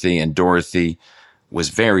Dorothy. And Dorothy was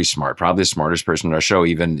very smart, probably the smartest person in our show.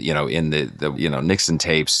 Even, in the Nixon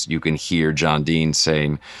tapes, you can hear John Dean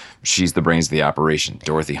saying, she's the brains of the operation.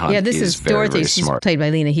 Dorothy Hunt is very, Dorothy. very She's smart. played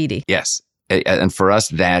by Lena Headey. Yes. And for us,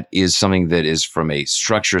 that is something that is, from a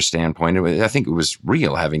structure standpoint, I think it was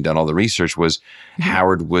real, having done all the research, was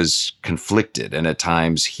Howard was conflicted. And at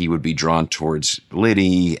times he would be drawn towards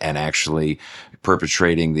Liddy and actually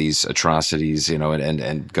perpetrating these atrocities,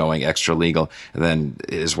 and going extra legal. And then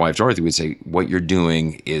his wife, Dorothy, would say, what you're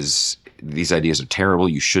doing is, these ideas are terrible.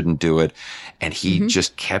 You shouldn't do it. And he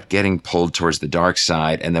just kept getting pulled towards the dark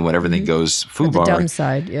side. And then when everything goes foobar, The dumb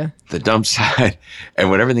side, yeah. the dumb side,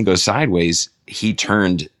 and when everything goes sideways, he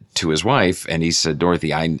turned to his wife and he said,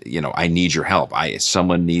 Dorothy, I need your help.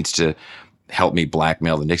 Someone needs to help me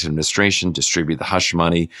blackmail the Nixon administration, distribute the hush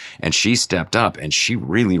money. And she stepped up and she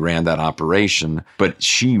really ran that operation, but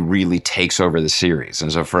she really takes over the series.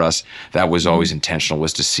 And so for us, that was always intentional,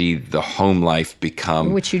 was to see the home life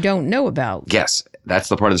become... Which you don't know about. Yes. That's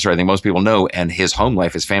the part of the story I think most people know. And his home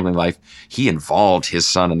life, his family life, he involved his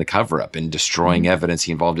son in the cover-up, in destroying evidence.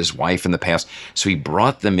 He involved his wife in the past. So he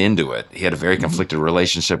brought them into it. He had a very conflicted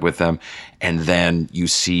relationship with them. And then you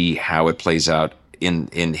see how it plays out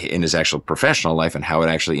in his actual professional life and how it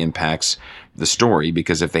actually impacts the story,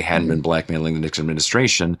 because if they hadn't been blackmailing the Nixon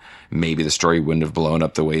administration, maybe the story wouldn't have blown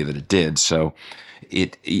up the way that it did. So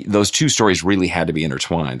those two stories really had to be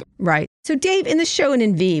intertwined. Right. So Dave, in the show and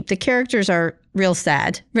in Veep, the characters are real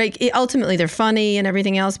sad. Right? Ultimately, they're funny and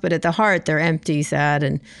everything else, but at the heart, they're empty, sad,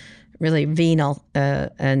 and really venal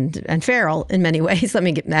and feral in many ways. Let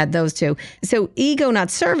me add those two. So ego, not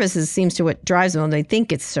service, seems to what drives them. They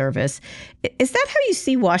think it's service. Is that how you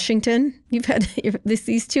see Washington?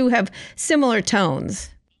 These two have similar tones.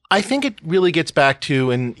 I think it really gets back to,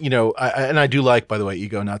 and I do like, by the way,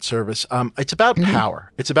 ego, not service. It's about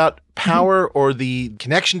power. It's about power, or the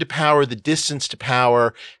connection to power, the distance to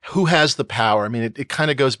power. Who has the power? I mean, it kind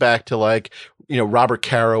of goes back to, like, Robert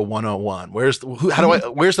Caro 101. Where's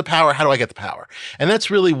the power? How do I get the power? And that's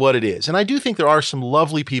really what it is. And I do think there are some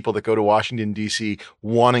lovely people that go to Washington, D.C.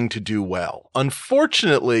 wanting to do well.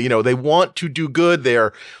 Unfortunately, they want to do good.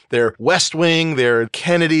 They're West Wing, they're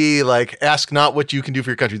Kennedy, like, ask not what you can do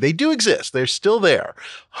for your country. They do exist. They're still there.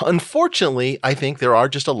 Unfortunately, I think there are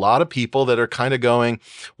just a lot of people that are kind of going,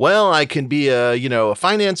 well, I can be a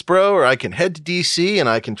finance bro, or I can head to DC and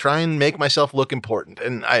I can try and make myself look important.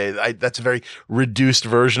 And I that's a very reduced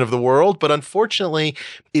version of the world. But unfortunately,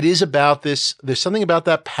 it is about this. There's something about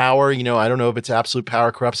that power. I don't know if it's absolute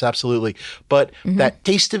power corrupts absolutely, but that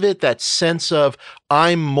taste of it, that sense of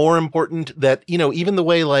I'm more important, that, even the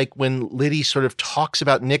way, like, when Liddy sort of talks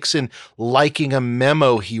about Nixon liking a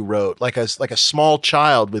memo he wrote, like a small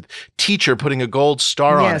child with teacher putting a gold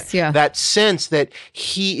star on it. Yeah. That sense that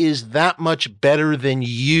he is that much better than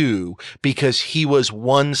you because he was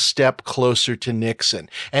one step closer to Nixon.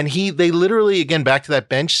 And they literally, again, back to that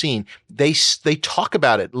bench scene, they talk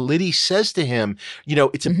about it. Liddy says to him,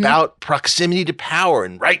 it's about proximity to power.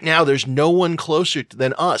 And right now there's no one closer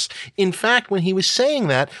than us. In fact, when he was saying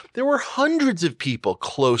that, there were hundreds of people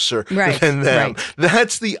closer than them. Right.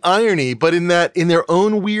 That's the irony. But in their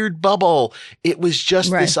own weird bubble, it was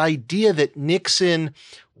just this idea that Nixon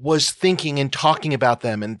was thinking and talking about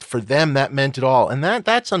them, and for them that meant it all. And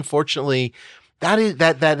that's unfortunately, that is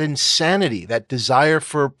that insanity, that desire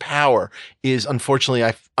for power is, unfortunately,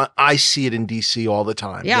 I see it in DC all the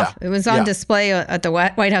time. Yeah. It was on display at the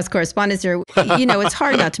White House Correspondents' Dinner. It's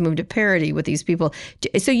hard not to move to parody with these people.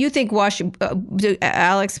 So you think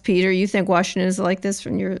Alex, Peter, you think Washington is like this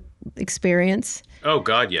from your experience? Oh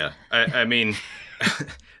God, yeah. I mean,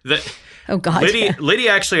 oh God, Liddy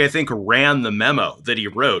actually, I think, ran the memo that he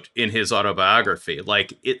wrote in his autobiography.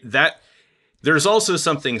 There's also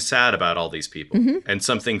something sad about all these people, and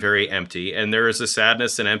something very empty. And there is a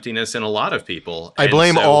sadness and emptiness in a lot of people. I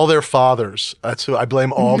blame all their fathers. That's who I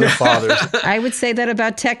blame, all their fathers. I would say that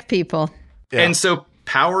about tech people. Yeah. And so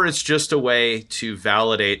power is just a way to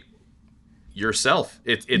validate yourself.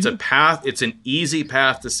 It's a path. It's an easy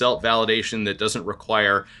path to self-validation that doesn't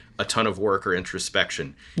require a ton of work or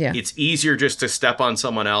introspection. Yeah. It's easier just to step on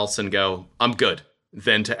someone else and go, I'm good,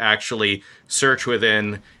 than to actually search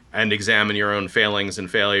within and examine your own failings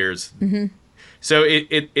and failures. So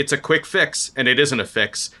it's a quick fix, and it isn't a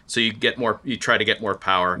fix. So you try to get more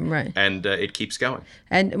power, and it keeps going.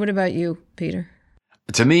 And what about you, Peter?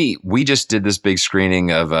 To me, we just did this big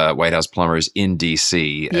screening of White House Plumbers in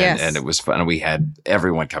D.C. and it was fun. We had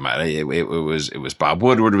everyone come out. It was Bob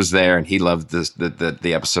Woodward was there, and he loved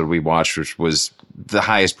the episode we watched, which was the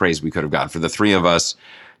highest praise we could have gotten. For the three of us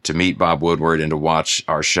to meet Bob Woodward and to watch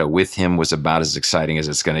our show with him was about as exciting as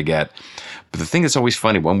it's going to get. But the thing that's always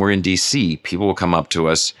funny, when we're in D.C., people will come up to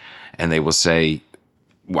us and they will say,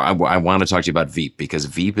 well, I want to talk to you about Veep, because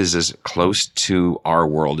Veep is as close to our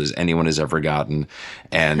world as anyone has ever gotten.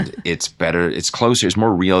 And it's better, it's closer, it's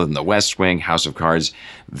more real than The West Wing, House of Cards.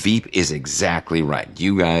 Veep is exactly right.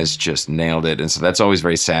 You guys just nailed it. And so that's always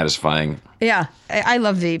very satisfying. Yeah, I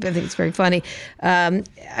love Veep. I think it's very funny.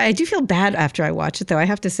 I do feel bad after I watch it, though. I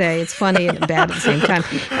have to say it's funny and bad at the same time.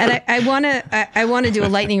 And I want to do a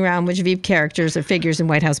lightning round, which Veep characters or figures in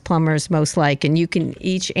White House Plumbers most like, and you can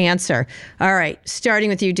each answer. All right, starting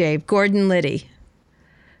with you, Dave. Gordon Liddy.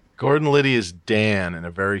 Gordon Liddy is Dan in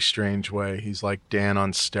a very strange way. He's like Dan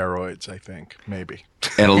on steroids, I think, maybe.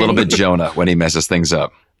 And a little bit Jonah when he messes things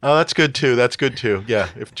up. Oh, that's good too. That's good too. Yeah,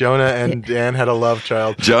 if Jonah and Dan had a love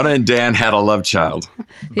child. Jonah and Dan had a love child.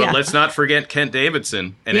 But let's not forget Kent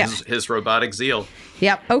Davidson and his robotic zeal.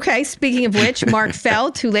 Yep. Okay. Speaking of which, Mark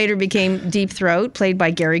Felt, who later became Deep Throat, played by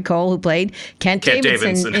Gary Cole, who played Kent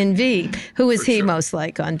Davidson in Veep. Who is he most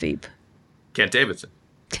like on Veep? Kent Davidson.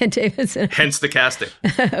 Kent Davidson. Hence the casting.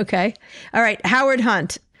 Okay. All right. Howard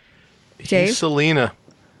Hunt. Dave? He's Selena.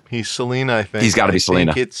 I think. He's got to be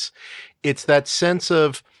Selena. It's that sense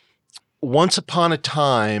of once upon a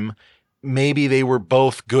time, maybe they were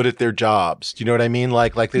both good at their jobs. Do you know what I mean?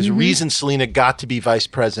 Like there's a reason Selena got to be vice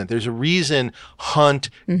president. There's a reason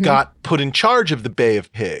Hunt got put in charge of the Bay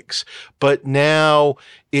of Pigs. But now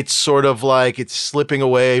it's sort of like it's slipping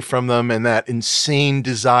away from them, and that insane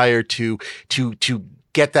desire to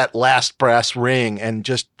get that last brass ring and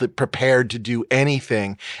just prepared to do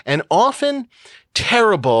anything. And often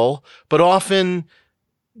terrible, but often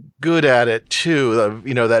good at it too.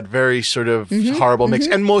 That very sort of horrible mix.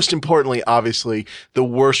 And most importantly, obviously, the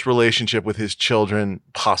worst relationship with his children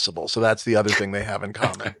possible. So that's the other thing they have in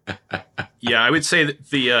common. Yeah, I would say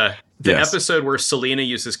that the episode where Selena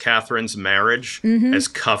uses Catherine's marriage as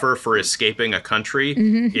cover for escaping a country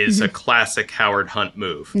is a classic Howard Hunt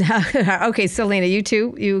move. Okay, Selena, you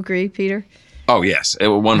too? You agree, Peter? Oh, yes.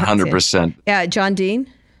 100%. Yeah, John Dean?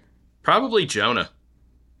 Probably Jonah.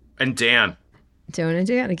 And Dan. Jonah and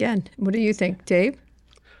Dan again. What do you think, Dave?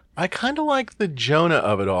 I kind of like the Jonah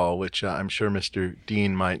of it all, which I'm sure Mr.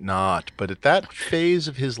 Dean might not. But at that phase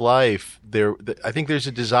of his life, I think there's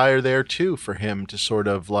a desire there too for him to sort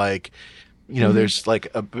of like, there's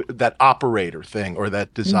like that operator thing, or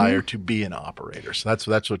that desire to be an operator. So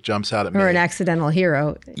that's what jumps out at me. Or an accidental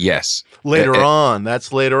hero. Yes. Later on.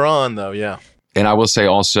 That's later on, though. Yeah. And I will say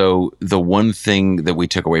also, the one thing that we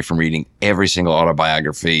took away from reading every single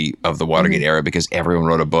autobiography of the Watergate era, because everyone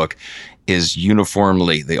wrote a book, is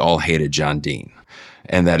uniformly they all hated John Dean.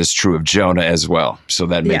 And that is true of Jonah as well. So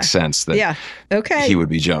that makes sense that he would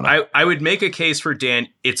be Jonah. I would make a case for Dan.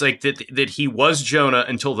 It's like that he was Jonah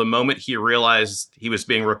until the moment he realized he was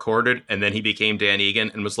being recorded, and then he became Dan Egan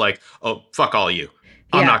and was like, oh, fuck all you.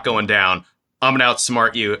 I'm not going down. I'm going to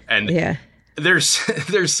outsmart you. And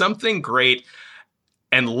there's something great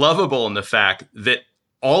and lovable in the fact that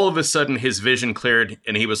all of a sudden his vision cleared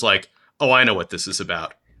and he was like, oh, I know what this is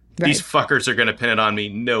about. Right. These fuckers are going to pin it on me.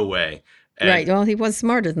 No way. And right. Well, he was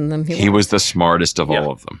smarter than them. He was the smartest of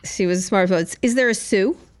all of them. He was the smartest. Is there a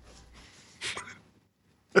Sue?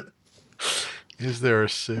 Is there a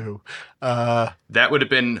Sue? That would have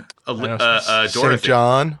been Dorothy.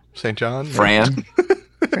 St. John? Fran?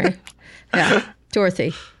 Fran. Yeah.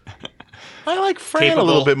 Dorothy. I like Fran a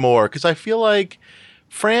little bit more, because I feel like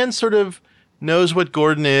Fran sort of knows what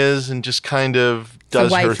Gordon is and just kind of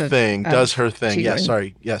does her thing. Yeah,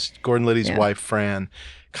 sorry. Yes, Gordon Liddy's wife, Fran.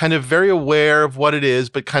 Kind of very aware of what it is,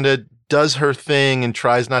 but kind of does her thing and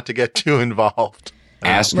tries not to get too involved.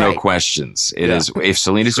 Ask no questions. It is, if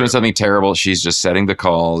Selena's doing something terrible, she's just setting the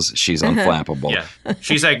calls. She's unflappable. Yeah,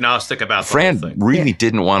 she's agnostic about the Fran whole thing. Really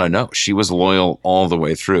didn't want to know. She was loyal all the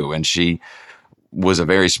way through, and she was a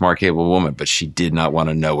very smart, capable woman, but she did not want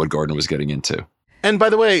to know what Gordon was getting into. And by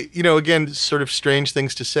the way, again, sort of strange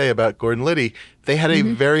things to say about Gordon Liddy. They had a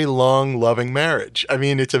very long, loving marriage. I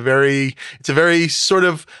mean, it's a very sort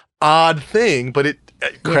of odd thing, but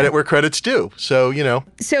credit where credit's due. So,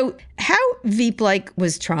 So how Veep-like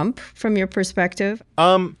was Trump from your perspective?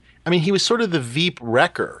 I mean, he was sort of the Veep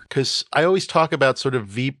wrecker, because I always talk about sort of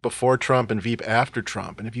Veep before Trump and Veep after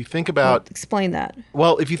Trump. And if you think about... explain that.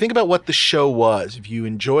 Well, if you think about what the show was, if you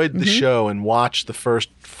enjoyed the show and watched the first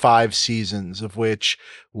 5 seasons, of which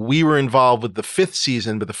we were involved with the 5th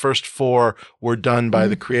season, but the first 4 were done by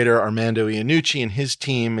the creator Armando Iannucci and his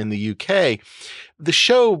team in the UK, the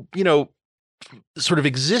show, sort of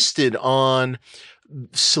existed on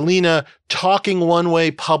Selena talking one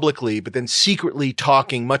way publicly, but then secretly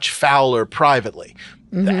talking much fouler privately.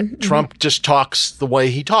 Trump just talks the way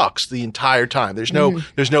he talks the entire time. There's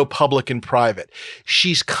no public and private.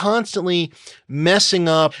 She's constantly messing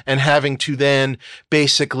up and having to then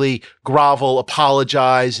basically grovel,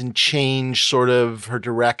 apologize, and change sort of her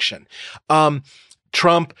direction.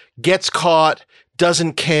 Trump gets caught,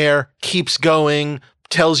 doesn't care, keeps going,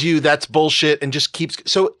 tells you that's bullshit, and just keeps.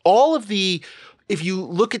 So all of the, if you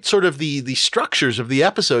look at sort of the structures of the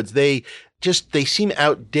episodes, they seem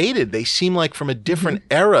outdated. They seem like from a different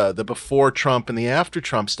era, the before Trump and the after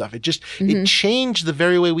Trump stuff. It just, it changed the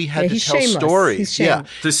very way we had to tell stories. Yeah.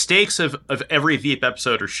 The stakes of every Veep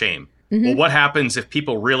episode are shame. Well, what happens if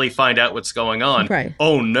people really find out what's going on? Right.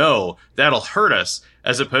 Oh no, that'll hurt us,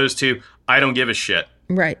 as opposed to, I don't give a shit.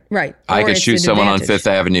 Right. I could shoot someone on Fifth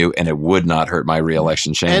Avenue and it would not hurt my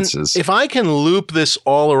reelection chances. And if I can loop this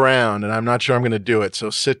all around, and I'm not sure I'm going to do it, so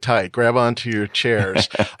sit tight, grab onto your chairs.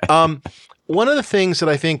 One of the things that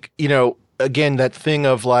I think, again, that thing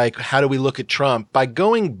of like, how do we look at Trump? By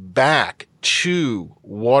going back to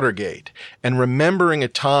Watergate and remembering a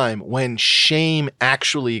time when shame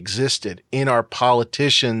actually existed in our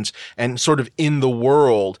politicians and sort of in the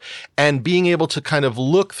world, and being able to kind of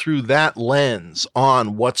look through that lens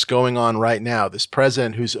on what's going on right now. This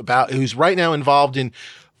president who's right now involved in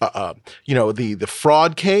the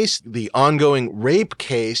fraud case, the ongoing rape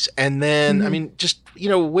case, and then, I mean, just,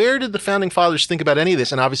 where did the founding fathers think about any of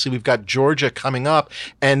this? And obviously we've got Georgia coming up,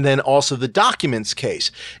 and then also the documents case.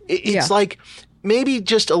 It's like maybe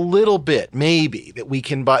just a little bit, maybe, that we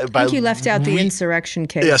can I think you left out the insurrection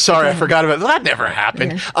case. Yeah, sorry, I forgot about that. That never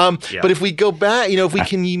happened. But if we go back, if we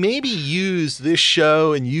can maybe use this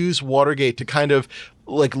show and use Watergate to kind of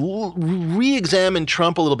like re-examine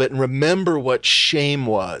Trump a little bit and remember what shame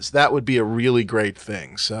was, that would be a really great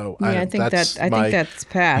thing. So I think that's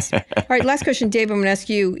passed. All right, last question, Dave. I'm going to ask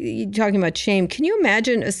you. You're talking about shame. Can you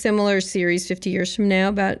imagine a similar series 50 years from now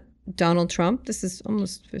about Donald Trump? This is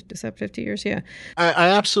almost 50 years. Yeah, I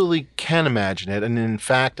absolutely can imagine it, and in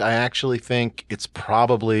fact, I actually think it's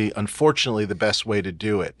probably, unfortunately, the best way to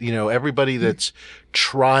do it. Everybody that's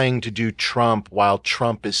trying to do Trump while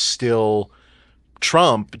Trump is still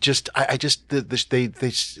Trump, they're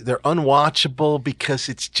unwatchable because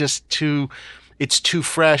it's just too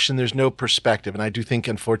fresh and there's no perspective. And I do think,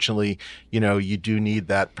 unfortunately, you do need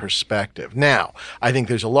that perspective. Now, I think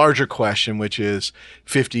there's a larger question, which is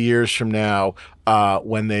 50 years from now,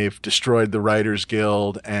 when they've destroyed the Writers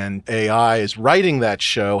Guild and AI is writing that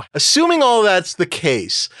show. Assuming all that's the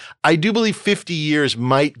case, I do believe 50 years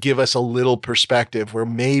might give us a little perspective where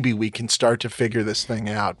maybe we can start to figure this thing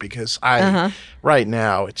out, because right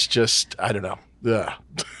now it's just, I don't know. Ugh.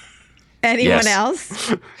 Anyone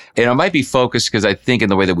else? It might be focused, because I think in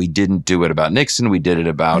the way that we didn't do it about Nixon, we did it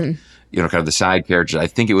about, kind of the side characters. I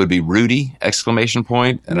think it would be Rudy, !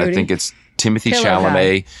 And I think it's Timothy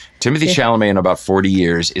Chalamet. Timothy Chalamet in about 40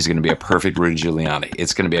 years is going to be a perfect Rudy Giuliani.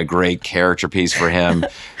 It's going to be a great character piece for him.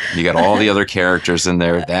 You got all the other characters in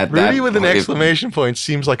there. Rudy with an exclamation point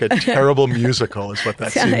seems like a terrible musical, is what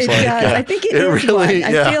that seems like. Yeah. I think it is really,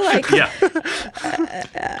 one. I feel like... Or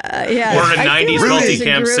a 90s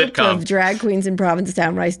multicam sitcom. Of drag queens in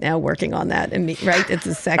Provincetown right now working on that. Right? It's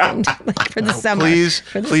a second for the summer.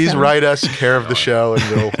 Please write us care of the show and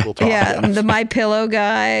we'll talk. Yeah, the My Pillow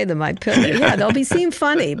guy, they'll be seem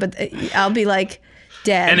funny, but I'll be like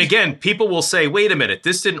dead. And again, people will say, wait a minute,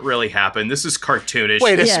 this didn't really happen. This is cartoonish.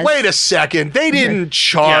 Wait a second. They didn't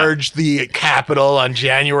charge the Capitol on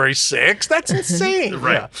January 6th. That's insane.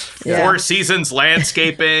 Right. Yeah. 4 seasons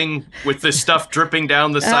landscaping with this stuff dripping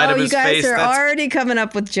down the side of his face. You guys are already coming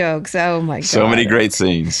up with jokes. Oh my God. So many great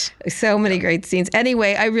scenes.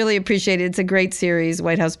 Anyway, I really appreciate it. It's a great series,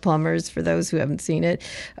 White House Plumbers, for those who haven't seen it.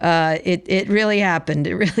 It really happened.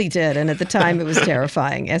 It really did. And at the time, it was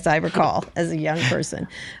terrifying, as I recall, as a young person.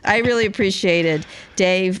 I really appreciated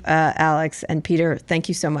Dave, Alex, and Peter. Thank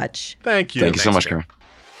you so much. Thank you. Thank you so much, Karen.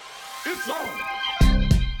 It's on.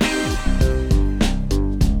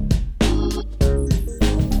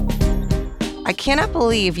 I cannot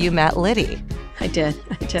believe you met Liddy. I did.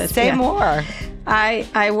 Say more.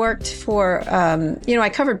 I worked for, I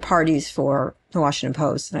covered parties for the Washington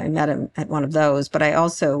Post, and I met him at one of those. But I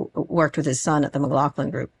also worked with his son at the McLaughlin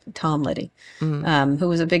Group, Tom Liddy, who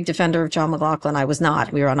was a big defender of John McLaughlin. I was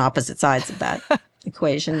not. We were on opposite sides of that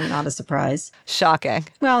equation. Not a surprise. Shocking.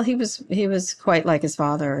 Well, he was quite like his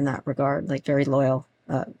father in that regard, like very loyal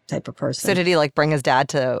type of person. So did he bring his dad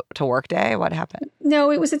to work day? What happened?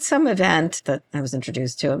 No, it was at some event that I was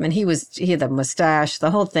introduced to him, and he had the mustache,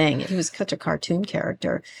 the whole thing. He was such a cartoon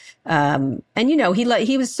character, and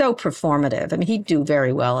he was so performative. I mean, he'd do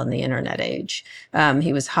very well in the internet age.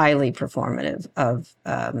 He was highly performative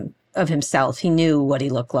of himself. He knew what he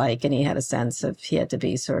looked like, and he had a sense of he had to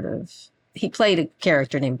be he played a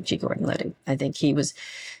character named G. Gordon Liddy. I think he was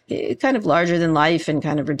kind of larger than life and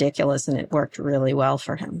kind of ridiculous, and it worked really well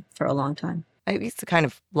for him for a long time. I used to kind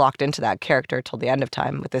of locked into that character till the end of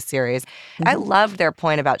time with this series. Mm-hmm. I love their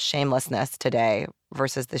point about shamelessness today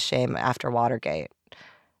versus the shame after Watergate.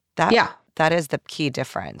 That is the key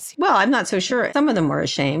difference. Well, I'm not so sure. Some of them were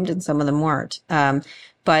ashamed and some of them weren't.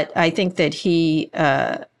 But I think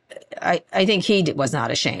that I think he was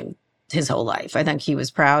not ashamed his whole life. I think he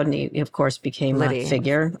was proud, and he, of course, became Liddy. A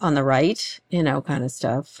figure on the right, kind of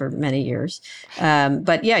stuff for many years.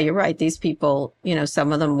 But yeah, you're right. These people,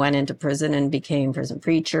 some of them went into prison and became prison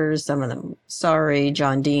preachers. Some of them,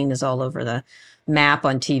 John Dean is all over the map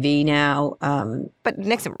on TV now. But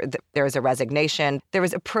Nixon, there was a resignation. There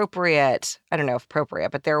was appropriate, I don't know if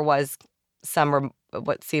appropriate, but there was some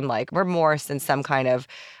what seemed like remorse and some kind of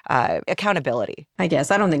accountability. I guess.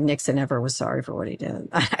 I don't think Nixon ever was sorry for what he did.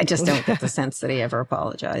 I just don't get the sense that he ever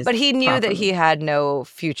apologized. But he knew that he had no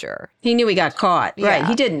future. He knew he got caught. Yeah. Right.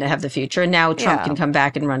 He didn't have the future. And now Trump can come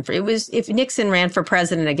back and run for it. If Nixon ran for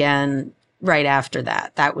president again right after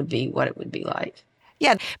that would be what it would be like.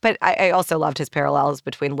 Yeah, but I also loved his parallels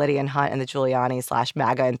between Liddy and Hunt and the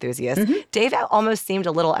Giuliani/MAGA enthusiasts. Mm-hmm. Dave almost seemed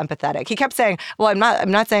a little empathetic. He kept saying, well, I'm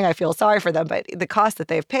not saying I feel sorry for them, but the cost that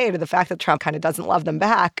they've paid and the fact that Trump kind of doesn't love them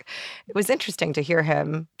back. It was interesting to hear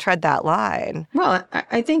him tread that line. Well,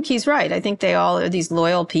 I think he's right. I think they all are these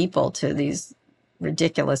loyal people to these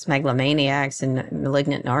ridiculous megalomaniacs and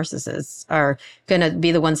malignant narcissists are going to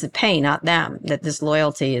be the ones that pay, not them, that this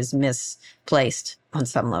loyalty is misplaced on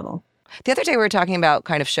some level. The other day we were talking about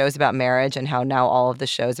kind of shows about marriage and how now all of the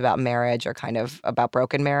shows about marriage are kind of about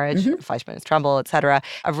broken marriage, Fleischman's Trumbull, et cetera.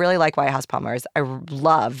 I really like White House Plumbers. I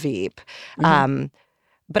love Veep. Mm-hmm.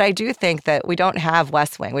 But I do think that we don't have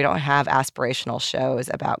West Wing. We don't have aspirational shows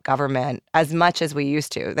about government as much as we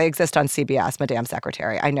used to. They exist on CBS, Madame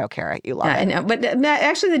Secretary. I know, Kara, you love it. I know, but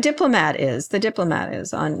actually The Diplomat is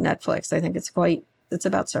on Netflix. I think it's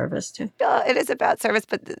about service, too. It is about service,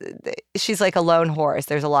 but she's like a lone horse.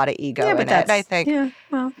 There's a lot of ego in it. I think. Yeah,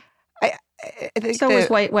 well, I think so was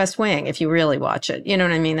West Wing, if you really watch it. You know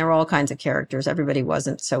what I mean? There were all kinds of characters. Everybody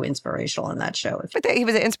wasn't so inspirational in that show. But he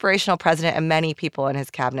was an inspirational president, and many people in his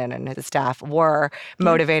cabinet and his staff were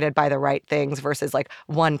motivated by the right things versus like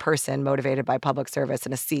one person motivated by public service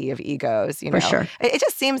in a sea of egos. For sure. It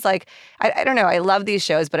just seems like, I don't know, I love these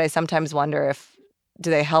shows, but I sometimes wonder do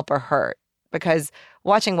they help or hurt? Because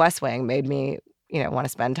watching West Wing made me, want to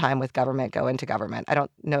spend time with government, go into government. I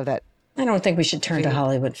don't know that. I don't think we should turn to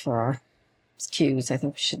Hollywood for our cues. I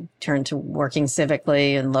think we should turn to working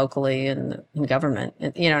civically and locally and in government.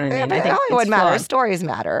 You know what I mean? Yeah, I think Hollywood matters. Stories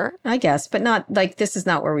matter. I guess, but not like this is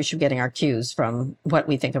not where we should be getting our cues from what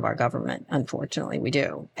we think of our government. Unfortunately, we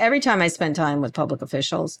do. Every time I spend time with public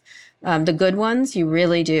officials, the good ones, you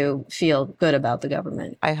really do feel good about the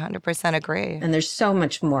government. I 100% agree. And there's so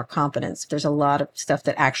much more competence. There's a lot of stuff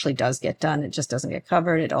that actually does get done. It just doesn't get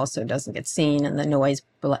covered. It also doesn't get seen, and the noise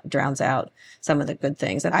drowns out some of the good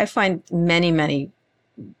things. And I find many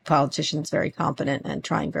politicians very competent and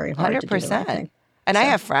trying very hard 100%. To do the right thing. And I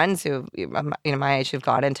have friends who, my age, who've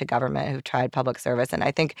got into government, who've tried public service. And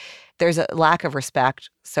I think there's a lack of respect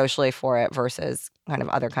socially for it versus kind of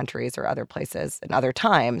other countries or other places and other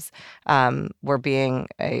times where being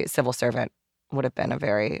a civil servant would have been a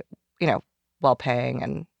very,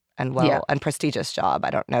 well-paying and prestigious job.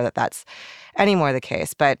 I don't know that that's any more the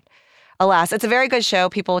case. But alas, it's a very good show.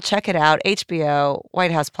 People check it out. HBO,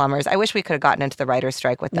 White House Plumbers. I wish we could have gotten into the writer's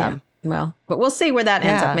strike with them. Yeah. Well, but we'll see where that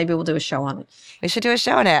ends up. Maybe we'll do a show on it. We should do a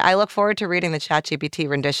show on it. I look forward to reading the ChatGPT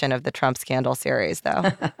rendition of the Trump scandal series,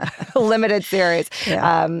 though. Limited series.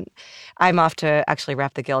 Yeah. I'm off to actually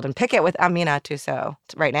wrap the Guild and pick it with Amina Tuso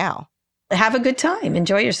right now. Have a good time.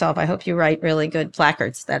 Enjoy yourself. I hope you write really good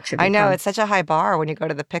placards. That should be I know. fun. It's such a high bar when you go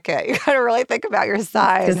to the picket. You got to really think about your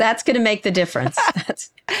sign. Because that's going to make the difference.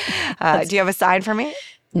 Do you have a sign for me?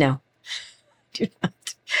 No. Do not.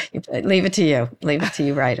 Leave it to you. Leave it to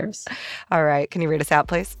you writers. All right. Can you read us out,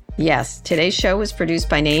 please? Yes, today's show was produced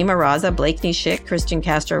by Naima Raza, Blakeney Schick, Christian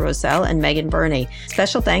Castro-Rosell, and Megan Burney.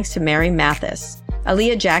 Special thanks to Mary Mathis.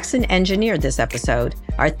 Aaliyah Jackson engineered this episode.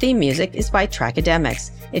 Our theme music is by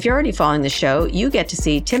Trackademics. If you're already following the show, you get to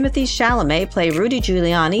see Timothée Chalamet play Rudy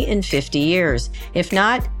Giuliani in 50 years. If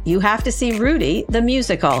not, you have to see Rudy, the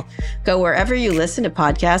musical. Go wherever you listen to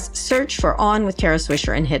podcasts, search for On with Kara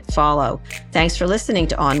Swisher and hit follow. Thanks for listening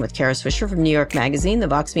to On with Kara Swisher from New York Magazine, the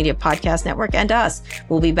Vox Media Podcast Network, and us.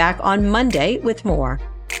 We'll be back on Monday with more.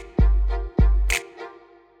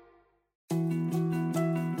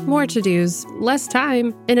 More to-dos, less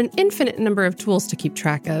time, and an infinite number of tools to keep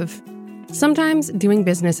track of. Sometimes doing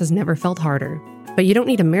business has never felt harder, but you don't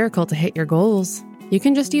need a miracle to hit your goals. You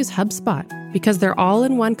can just use HubSpot, because their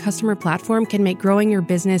all-in-one customer platform can make growing your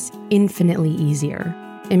business infinitely easier.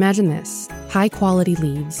 Imagine this: high-quality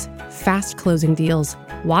leads, fast closing deals,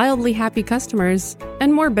 wildly happy customers,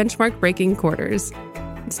 and more benchmark-breaking quarters.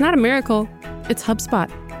 It's not a miracle, it's HubSpot.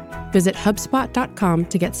 Visit HubSpot.com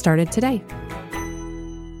to get started today.